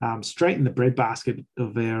straight in the breadbasket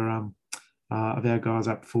of our guys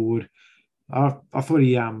up forward. I thought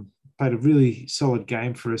he played a really solid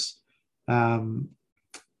game for us. To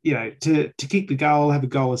kick the goal, have a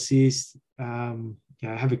goal assist,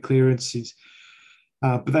 have a clearance.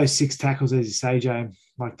 But those 6 tackles, as you say, James,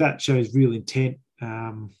 that shows real intent. He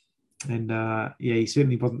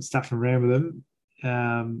certainly wasn't stuffing around with them.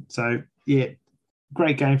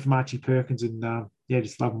 Great game from Archie Perkins, and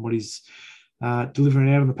just loving what he's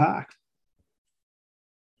delivering out on the park.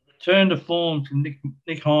 Return to form from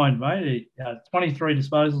Nick Hind, mate. 23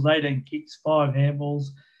 disposals, 18 kicks, 5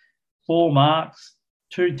 handballs, 4 marks,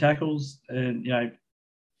 2 tackles, and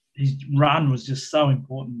his run was just so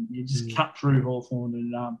important. He just cut through Hawthorn,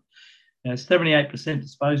 and 78%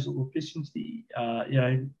 disposal efficiency.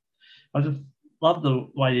 I just love the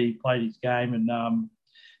way he played his game, and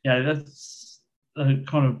that's the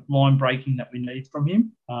kind of line breaking that we need from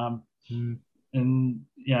him. And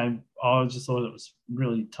I just thought it was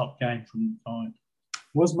really top game from Hind.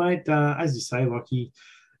 Was, mate, as you say,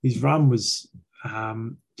 his run was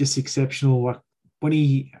just exceptional. When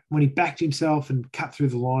he backed himself and cut through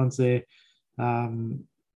the lines there,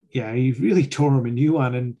 he really tore him a new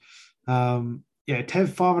one. And to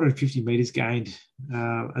have 550 metres gained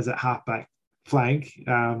as a halfback flank,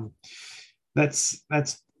 that's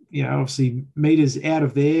obviously metres out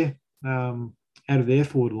of their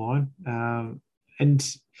forward line,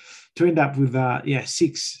 and to end up with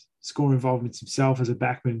 6 score involvements himself as a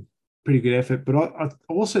backman, pretty good effort. But I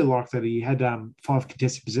also like that he had 5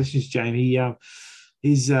 contested possessions, Jamie.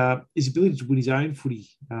 His ability to win his own footy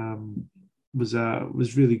was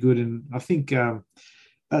really good, and I think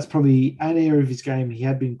that's probably an area of his game he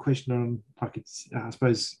had been questioned on. It's I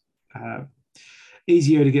suppose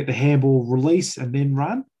easier to get the handball release and then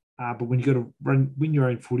run, but when you got to win your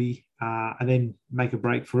own footy and then make a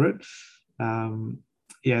break for it,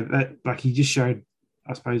 he just showed,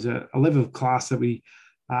 I suppose, a level of class that we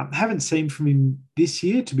haven't seen from him this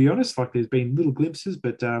year, to be honest. There's been little glimpses,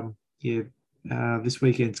 but this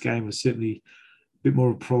weekend's game was certainly a bit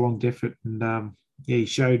more of a prolonged effort, and he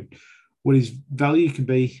showed what his value can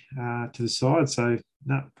be to the side. So,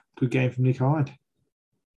 good game from Nick Hind.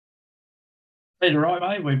 Peter, right,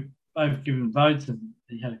 mate. We've both given votes, and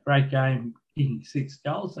he had a great game. kicking 6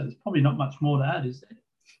 goals. So there's probably not much more to add, is there?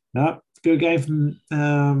 No, good game from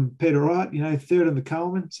Peter Wright, third in the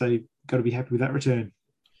Coleman. So you've got to be happy with that return.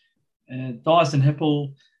 Dyson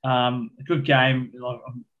Heppel, a good game.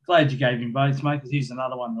 I'm glad you gave him both, mate, because he's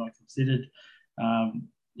another one that I considered.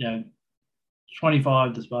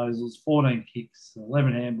 25 disposals, 14 kicks,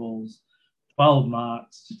 11 handballs, 12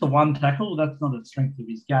 marks, just the one tackle. That's not a strength of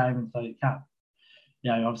his game, and so you can't.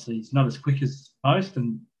 Obviously he's not as quick as most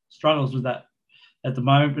and struggles with that at the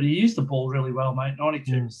moment, but he used the ball really well, mate.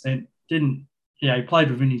 92%. He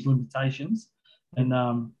played within his limitations, and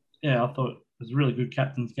I thought it was a really good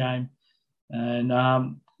captain's game. And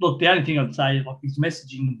look, the only thing I'd say, like his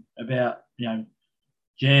messaging about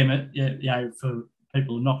jam it, for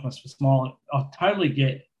people knocking us for smiling, I totally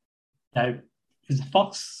get, because the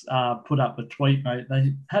Fox put up a tweet, mate.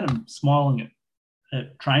 They had him smiling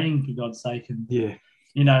at training, for God's sake, and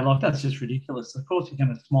that's just ridiculous. Of course, you're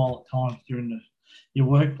going to smile at times during your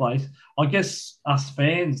workplace. I guess us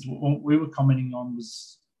fans, what we were commenting on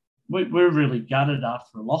was we're really gutted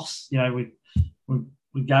after a loss.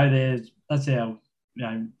 We go there. That's our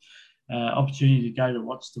opportunity to go to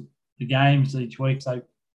watch the games each week. So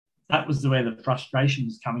that was where the frustration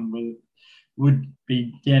was coming. We would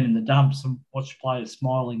be down in the dumps and watch players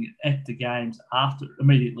smiling at the games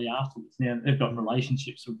immediately afterwards. Now they've got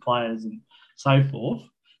relationships with players and so forth.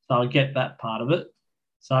 So I get that part of it.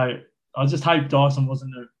 So I just hope Dyson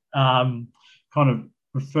wasn't kind of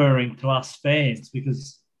referring to us fans,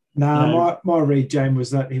 because my read, James,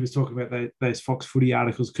 was that he was talking about those Fox Footy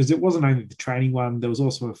articles, because it wasn't only the training one. There was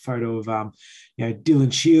also a photo of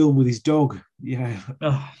Dylan Shield with his dog,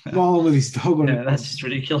 smiling with his dog. That's just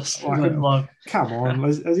ridiculous. Come on,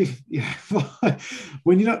 as if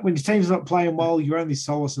when your team's not playing well, your only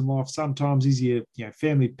solace in life sometimes is your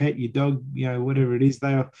family pet, your dog, whatever it is.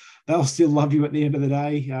 They'll still love you at the end of the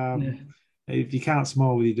day. If you can't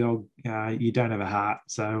smile with your dog, you don't have a heart.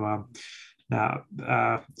 So.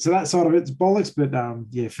 So that side of it's bollocks, but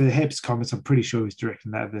for Hep's comments, I'm pretty sure he's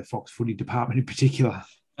directing that at the Fox Footy department in particular.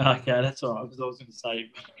 Okay, that's all right, because I was going to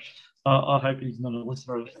say, I hope he's not a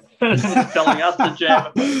listener telling us to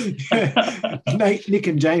jam. Nick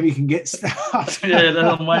and Jamie can get stuff.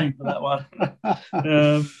 I'm waiting for that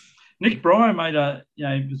one. Nick Bryan made it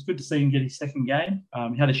was good to see him get his second game.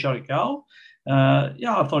 He had a shot at goal. I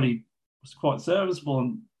thought he was quite serviceable,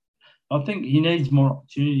 and I think he needs more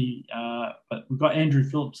opportunity, but we've got Andrew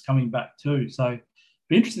Phillips coming back too. So it'll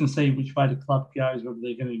be interesting to see which way the club goes, whether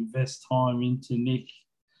they're going to invest time into Nick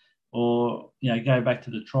or, go back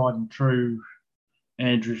to the tried and true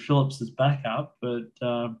Andrew Phillips as backup. But,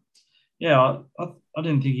 I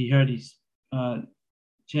didn't think he hurt his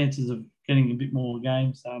chances of getting a bit more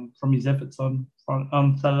games from his efforts on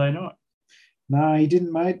Saturday night. No, he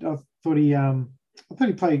didn't, mate. I thought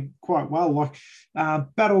he played quite well.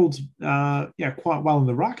 Battled, quite well in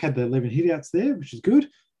the ruck. Had the 11 hitouts there, which is good.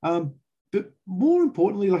 But more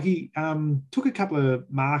importantly, he took a couple of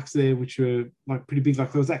marks there, which were pretty big. There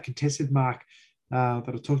was that contested mark that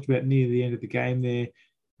I talked about near the end of the game there,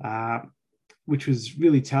 which was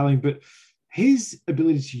really telling. But his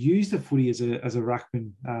ability to use the footy as a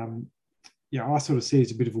ruckman, I sort of see it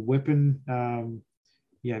as a bit of a weapon.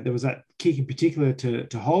 There was that kick in particular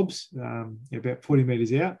to Hobbs, about 40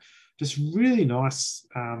 metres out. Just really nice,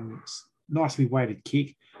 nicely weighted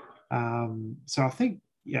kick. So I think,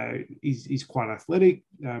 he's quite athletic,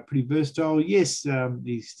 pretty versatile. Yes,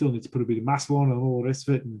 he still needs to put a bit of muscle on and all the rest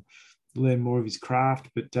of it and learn more of his craft.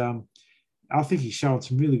 But I think he's shown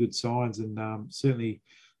some really good signs, and certainly,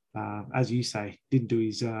 as you say, didn't do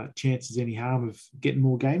his chances any harm of getting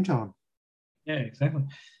more game time. Yeah, exactly.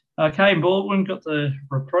 Kane Baldwin got the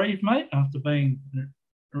reprieve, mate, after being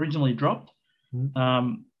originally dropped.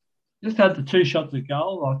 Just had the 2 shots at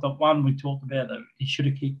goal. I thought one we talked about that he should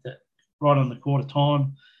have kicked it right on the quarter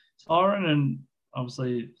time siren, and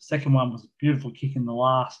obviously the second one was a beautiful kick in the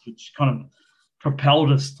last, which kind of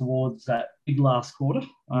propelled us towards that big last quarter.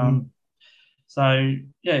 So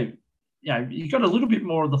he got a little bit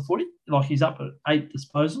more of the footy. He's up at 8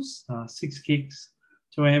 disposals, 6 kicks,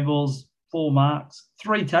 2 handballs, 4 marks,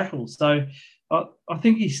 3 tackles. So I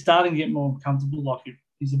think he's starting to get more comfortable.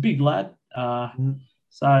 He's a big lad.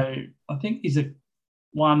 So I think he's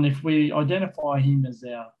one, if we identify him as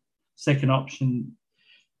our second option,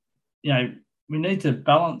 we need to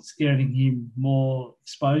balance getting him more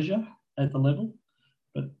exposure at the level.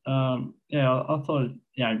 But, I thought,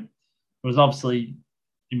 it was obviously,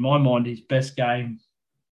 in my mind, his best game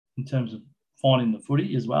in terms of finding the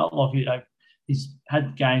footy as well. He's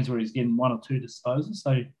had games where he's getting 1 or 2 disposals,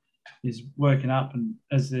 so he's working up, and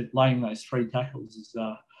as they're laying those 3 tackles is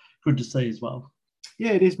good to see as well.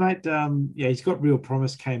 Yeah, it is, mate. Yeah, he's got real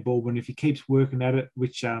promise, Kane Baldwin. If he keeps working at it,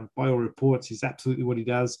 which by all reports is absolutely what he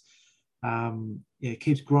does, yeah,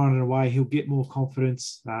 keeps grinding away, he'll get more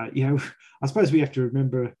confidence. I suppose we have to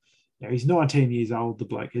remember, he's 19 years old, the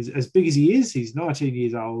bloke. As big as he is, he's 19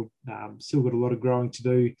 years old, still got a lot of growing to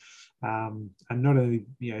do. And not only,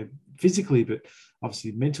 physically, but obviously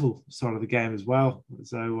the mental side of the game as well.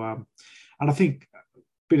 So, and I think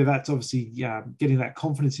bit of that's obviously getting that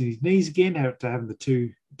confidence in his knees again, after having the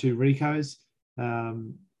two Ricos.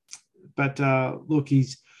 But look, he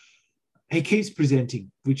keeps presenting,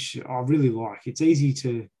 which I really like. It's easy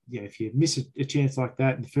to, if you miss a chance like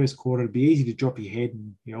that in the first quarter, it'd be easy to drop your head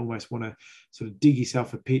and you almost want to sort of dig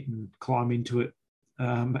yourself a pit and climb into it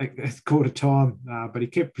at quarter time. But he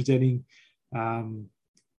kept presenting. I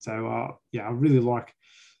really like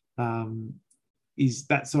is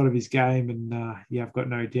that side of his game, and I've got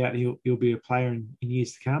no doubt he'll be a player in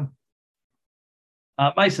years to come.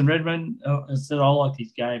 Mason Redman said I liked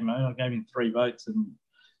his game, mate. I gave him 3 votes and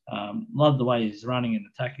loved the way he's running and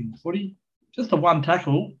attacking the footy. Just a one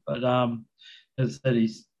tackle, but as I said,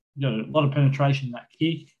 he's got a lot of penetration in that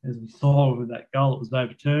kick, as we saw with that goal. It was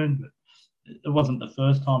overturned, but it wasn't the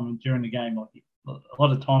first time during the game. Like a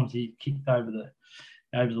lot of times he kicked over the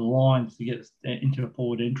lines to get into a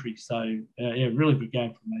forward entry. So, really good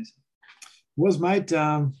game from Mason. Was, mate.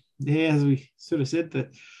 As we sort of said,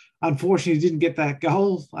 that unfortunately didn't get that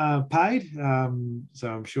goal paid. So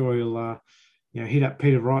I'm sure he'll, hit up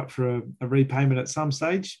Peter Wright for a repayment at some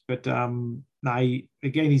stage. But again,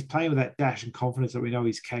 he's playing with that dash and confidence that we know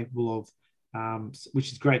he's capable of,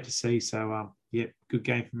 which is great to see. So, good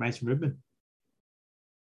game from Mason Redman.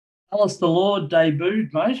 Alistair Lord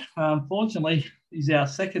debuted, mate. Unfortunately, he's our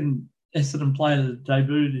second Essendon player to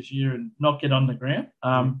debut this year and not get on the ground.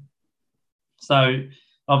 So,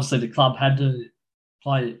 obviously, the club had to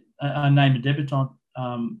play name a debutant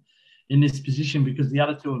in this position because the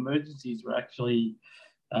other 2 emergencies were actually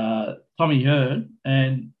Tommy Hearn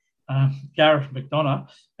and Gareth McDonough.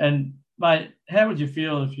 And, mate, how would you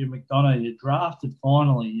feel if you're McDonough, you're drafted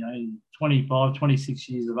finally, 25, 26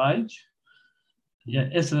 years of age? Yeah,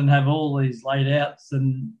 Essendon have all these laid outs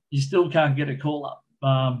and you still can't get a call up.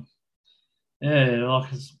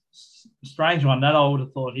 Like a strange one. That I would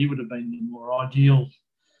have thought he would have been the more ideal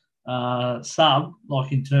sub,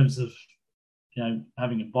 like in terms of,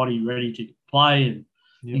 having a body ready to play and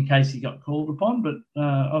in case he got called upon. But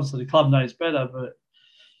obviously the club knows better. But,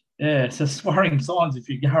 it's just worrying signs if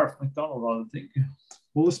you're Gareth McDonald, I would think.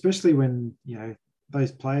 Well, especially when,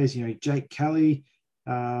 those players, Jake Kelly,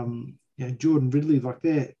 Jordan Ridley, like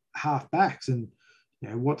they're half backs, and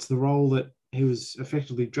what's the role that he was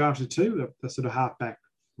effectively drafted to? A sort of half back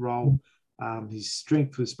role. His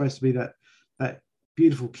strength was supposed to be that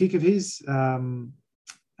beautiful kick of his, and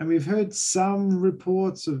we've heard some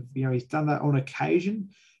reports of he's done that on occasion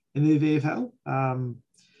in the VFL.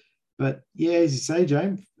 But as you say,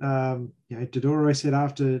 James, Dodoro said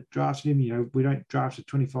after drafting him, we don't draft a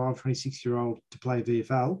 25, 26-year-old to play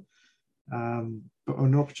VFL. But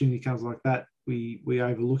when an opportunity comes like that, we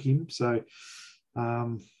overlook him. So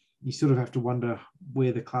you sort of have to wonder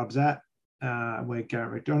where the club's at, where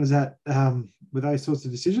Gareth McDonough's at with those sorts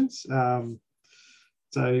of decisions. As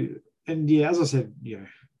I said,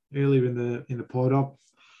 earlier in the pod,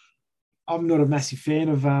 I'm not a massive fan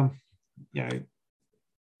of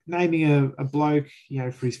naming a bloke,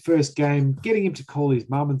 for his first game, getting him to call his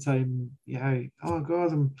mum and say, oh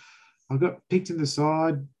guys, I got picked in the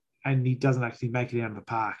side. And he doesn't actually make it out of the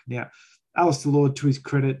park. Now, Alistair Lord, to his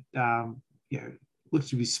credit, looks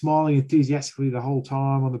to be smiling enthusiastically the whole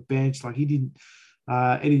time on the bench. Like he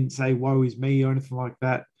didn't say "woe is me" or anything like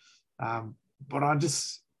that. But I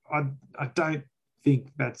don't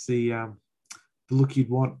think that's the look you'd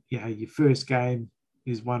want. Your first game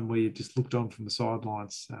is one where you just looked on from the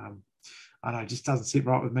sidelines. I know it just doesn't sit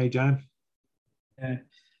right with me, James. Yeah.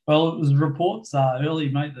 Well, it was reports early,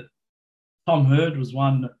 mate, that Tom Hurd was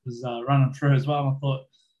one that was running through as well. I thought,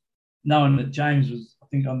 knowing that James was, I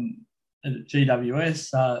think, at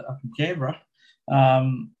GWS up in Canberra. I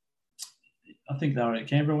think they were at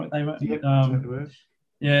Canberra, weren't they?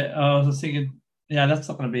 Yeah, I was thinking, that's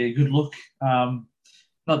not going to be a good look. Not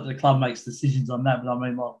that the club makes decisions on that, but I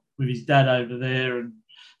mean, like with his dad over there, and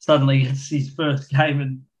suddenly it's his first game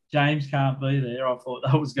and James can't be there. I thought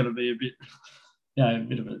that was going to be a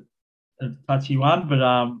bit of a touchy one, but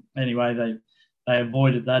anyway, they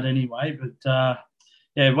avoided that anyway. But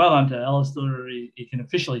well done to Alistair. He can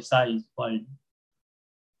officially say he's played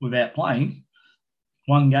without playing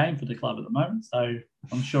one game for the club at the moment, so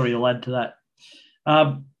I'm sure he'll add to that.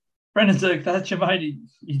 Brendan Zerk-Thatcher, mate,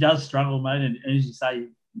 he does struggle, mate, and as you say,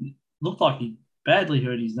 looked like he badly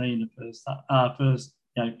hurt his knee in the first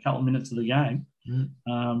couple of minutes of the game.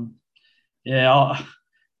 Yeah,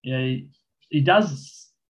 he does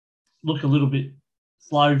look a little bit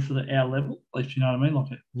slow for our level, if you know what I mean.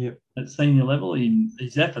 Like at senior level,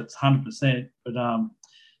 his effort's 100%. But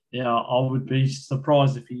I would be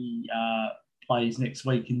surprised if he plays next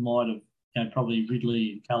week in light of probably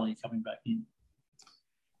Ridley and Cully coming back in.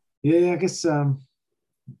 Yeah, I guess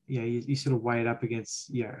you sort of weigh it up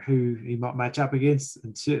against who he might match up against,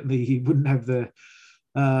 and certainly he wouldn't have the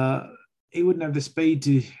speed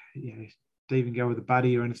to even go with a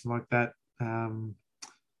buddy or anything like that.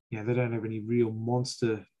 They don't have any real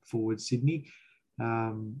monster forward Sydney,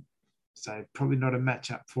 so probably not a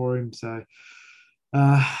matchup for him. So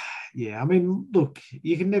I mean, look,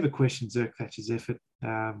 you can never question Zerkvatch's effort,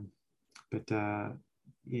 but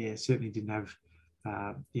certainly didn't have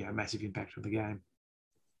a massive impact on the game.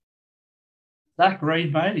 Zach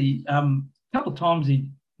Reid, mate, a couple of times he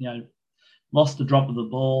lost the drop of the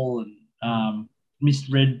ball and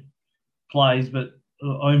misread plays, but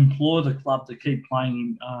I implore the club to keep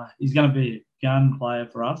playing him. He's going to be a gun player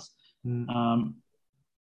for us. He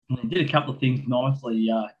did a couple of things nicely.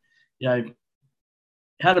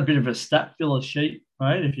 Had a bit of a stat filler sheet,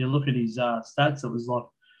 right? If you look at his stats, it was like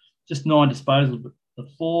just 9 disposals, but the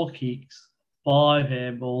 4 kicks, 5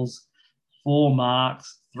 handballs, 4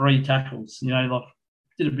 marks, 3 tackles. Did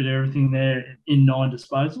a bit of everything there in 9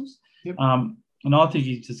 disposals. Yep. And I think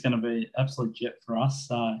he's just going to be an absolute jet for us.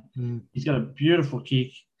 He's got a beautiful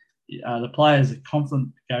kick. The players are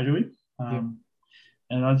confident to go to him.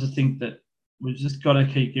 And I just think that we've just got to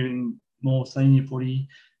keep giving more senior footy,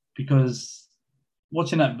 because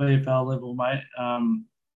watching that VFL level, mate,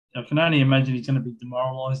 I can only imagine he's going to be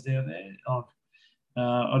demoralised down there.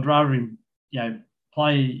 I'd rather him,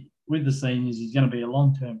 play with the seniors. He's going to be a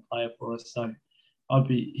long-term player for us. So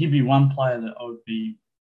he'd be one player that I would be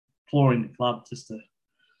imploring the club just to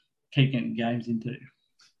keep getting games into.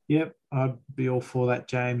 Yep, I'd be all for that,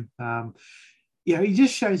 James. He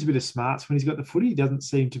just shows a bit of smarts when he's got the footy. He doesn't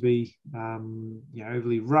seem to be,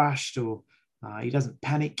 overly rushed, or he doesn't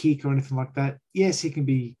panic kick or anything like that. Yes, he can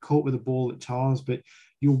be caught with the ball at times, but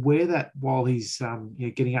you'll wear that while he's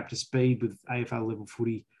getting up to speed with AFL level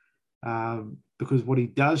footy, because what he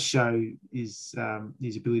does show is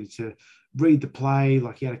his ability to read the play.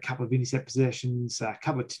 Like, he had a couple of intercept possessions, a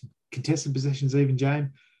couple of contested possessions even, James.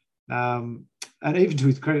 And even to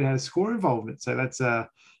his credit, had a score involvement. So that's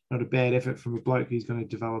not a bad effort from a bloke who's going to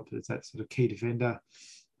develop as that sort of key defender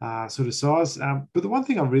sort of size. But the one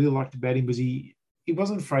thing I really liked about him was he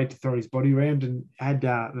wasn't afraid to throw his body around, and had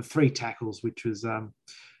the 3 tackles, which was a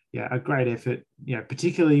great effort.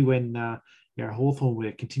 Particularly when Hawthorn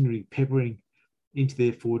were continually peppering into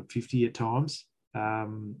their forward 50 at times.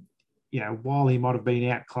 While he might have been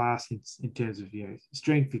outclassed in terms of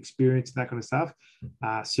strength, experience, and that kind of stuff,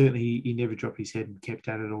 certainly he never dropped his head and kept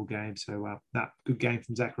at it all game. So, good game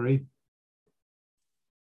from Zach Reid.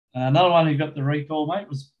 Another one who got the recall, mate,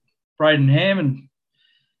 was Braden Ham, and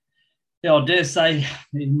I dare say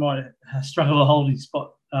he might struggle to hold his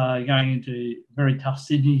spot going into a very tough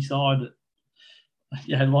Sydney side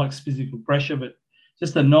that likes physical pressure, but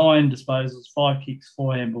just the 9 disposals, 5 kicks,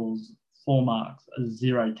 4 handballs, 4 marks,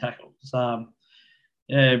 0 tackles.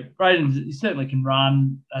 Braden, he certainly can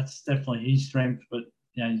run. That's definitely his strength, but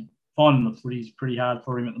finding the footy is pretty hard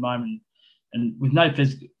for him at the moment, and with no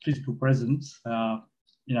physical presence,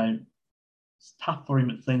 it's tough for him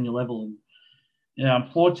at senior level. And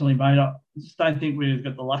unfortunately, mate, I just don't think we've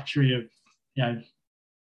got the luxury of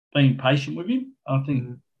being patient with him. I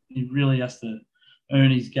think he really has to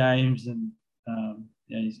earn his games, and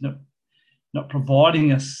he's not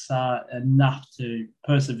providing us enough to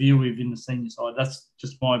persevere with in the senior side. That's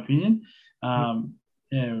just my opinion. I'm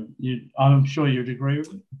sure you'd agree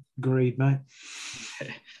with it. Agreed, mate.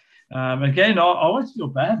 Again, I always feel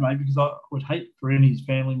bad, mate, because I would hate for any of his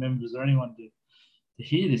family members or anyone to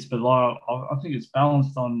hear this, but I think it's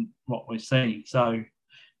balanced on what we're seeing. So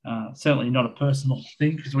certainly not a personal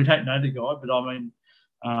thing, because we don't know the guy, but I mean,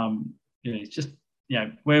 it's just,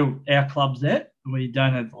 where our club's at, we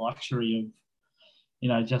don't have the luxury of,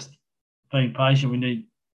 just being patient. We need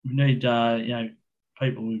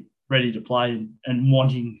people who are ready to play and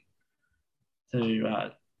wanting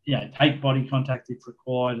to, take body contact if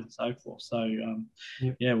required and so forth. So,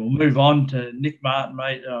 we'll move on to Nick Martin,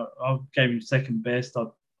 mate. I gave him second best. I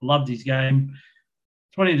loved his game.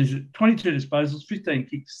 22 disposals, 15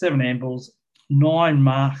 kicks, 7 handballs, 9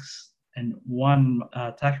 marks and 1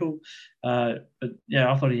 tackle. But,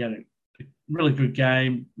 I thought he had a really good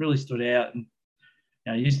game, really stood out, and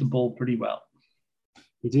used the ball pretty well.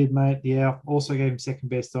 He did, mate. Yeah, also gave him second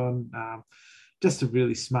best on. just a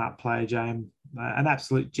really smart player, James. An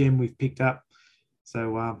absolute gem we've picked up.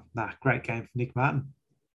 So, great game for Nick Martin.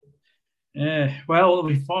 Yeah, well,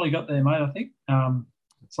 we finally got there, mate, I think.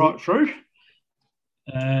 Right through.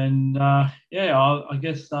 And, I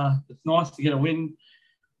guess it's nice to get a win.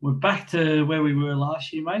 We're back to where we were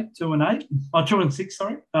last year, mate, 2-8. 2-6,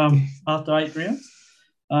 sorry, after 8 rounds.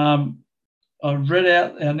 I've read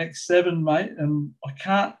out our next 7, mate, and I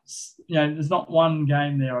can't, there's not one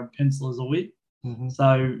game there I'd pencil as a win. Mm-hmm.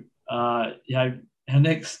 So, our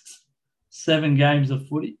next 7 games of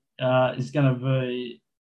footy is going to be,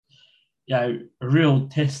 a real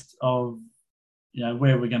test of,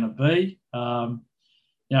 where we're going to be.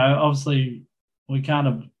 Obviously, we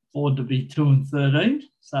can't afford to be 2-13.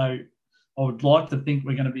 So, I would like to think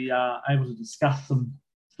we're going to be able to discuss some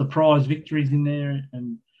surprise victories in there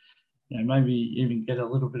and, maybe even get a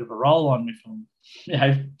little bit of a roll on if I'm,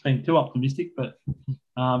 being too optimistic. But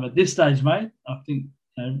at this stage, mate, I think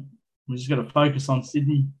we just got to focus on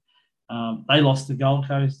Sydney. They lost to Gold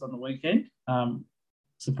Coast on the weekend,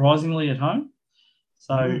 surprisingly at home.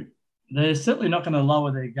 So they're certainly not going to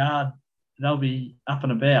lower their guard. They'll be up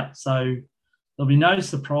and about. So there'll be no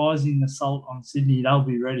surprising assault on Sydney. They'll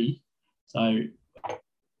be ready. So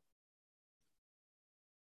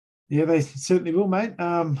yeah, they certainly will, mate.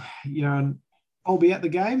 And I'll be at the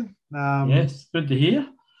game. Yes, good to hear.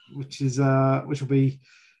 Which will be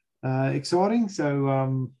exciting. So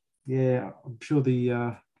I'm sure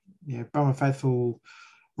the Brummer faithful will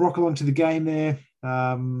rock along to the game there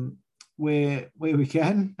where we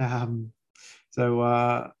can. I'm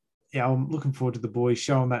looking forward to the boys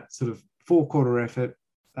showing that sort of 4-quarter effort.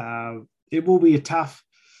 It will be a tough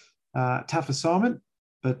assignment,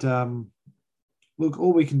 but look,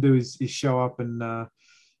 all we can do is show up and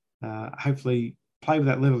hopefully play with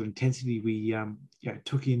that level of intensity we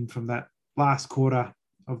took in from that last quarter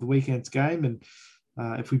of the weekend's game. And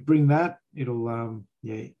if we bring that, it'll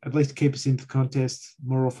at least keep us into the contest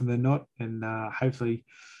more often than not. And hopefully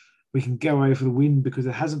we can go away for the win, because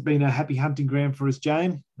it hasn't been a happy hunting ground for us,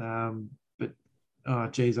 James. But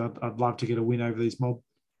I'd love to get a win over these mob.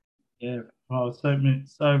 Yeah, well, so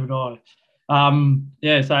would I.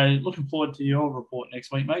 So looking forward to your report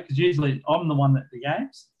next week, mate, because usually I'm the one at the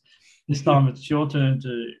games. This time it's your turn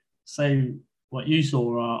to say what you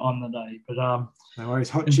saw on the day. But no worries,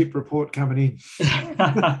 hot chip report coming in.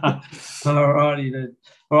 All righty then.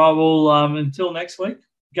 All right, well, until next week,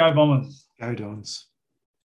 go Bombers. Go Dons.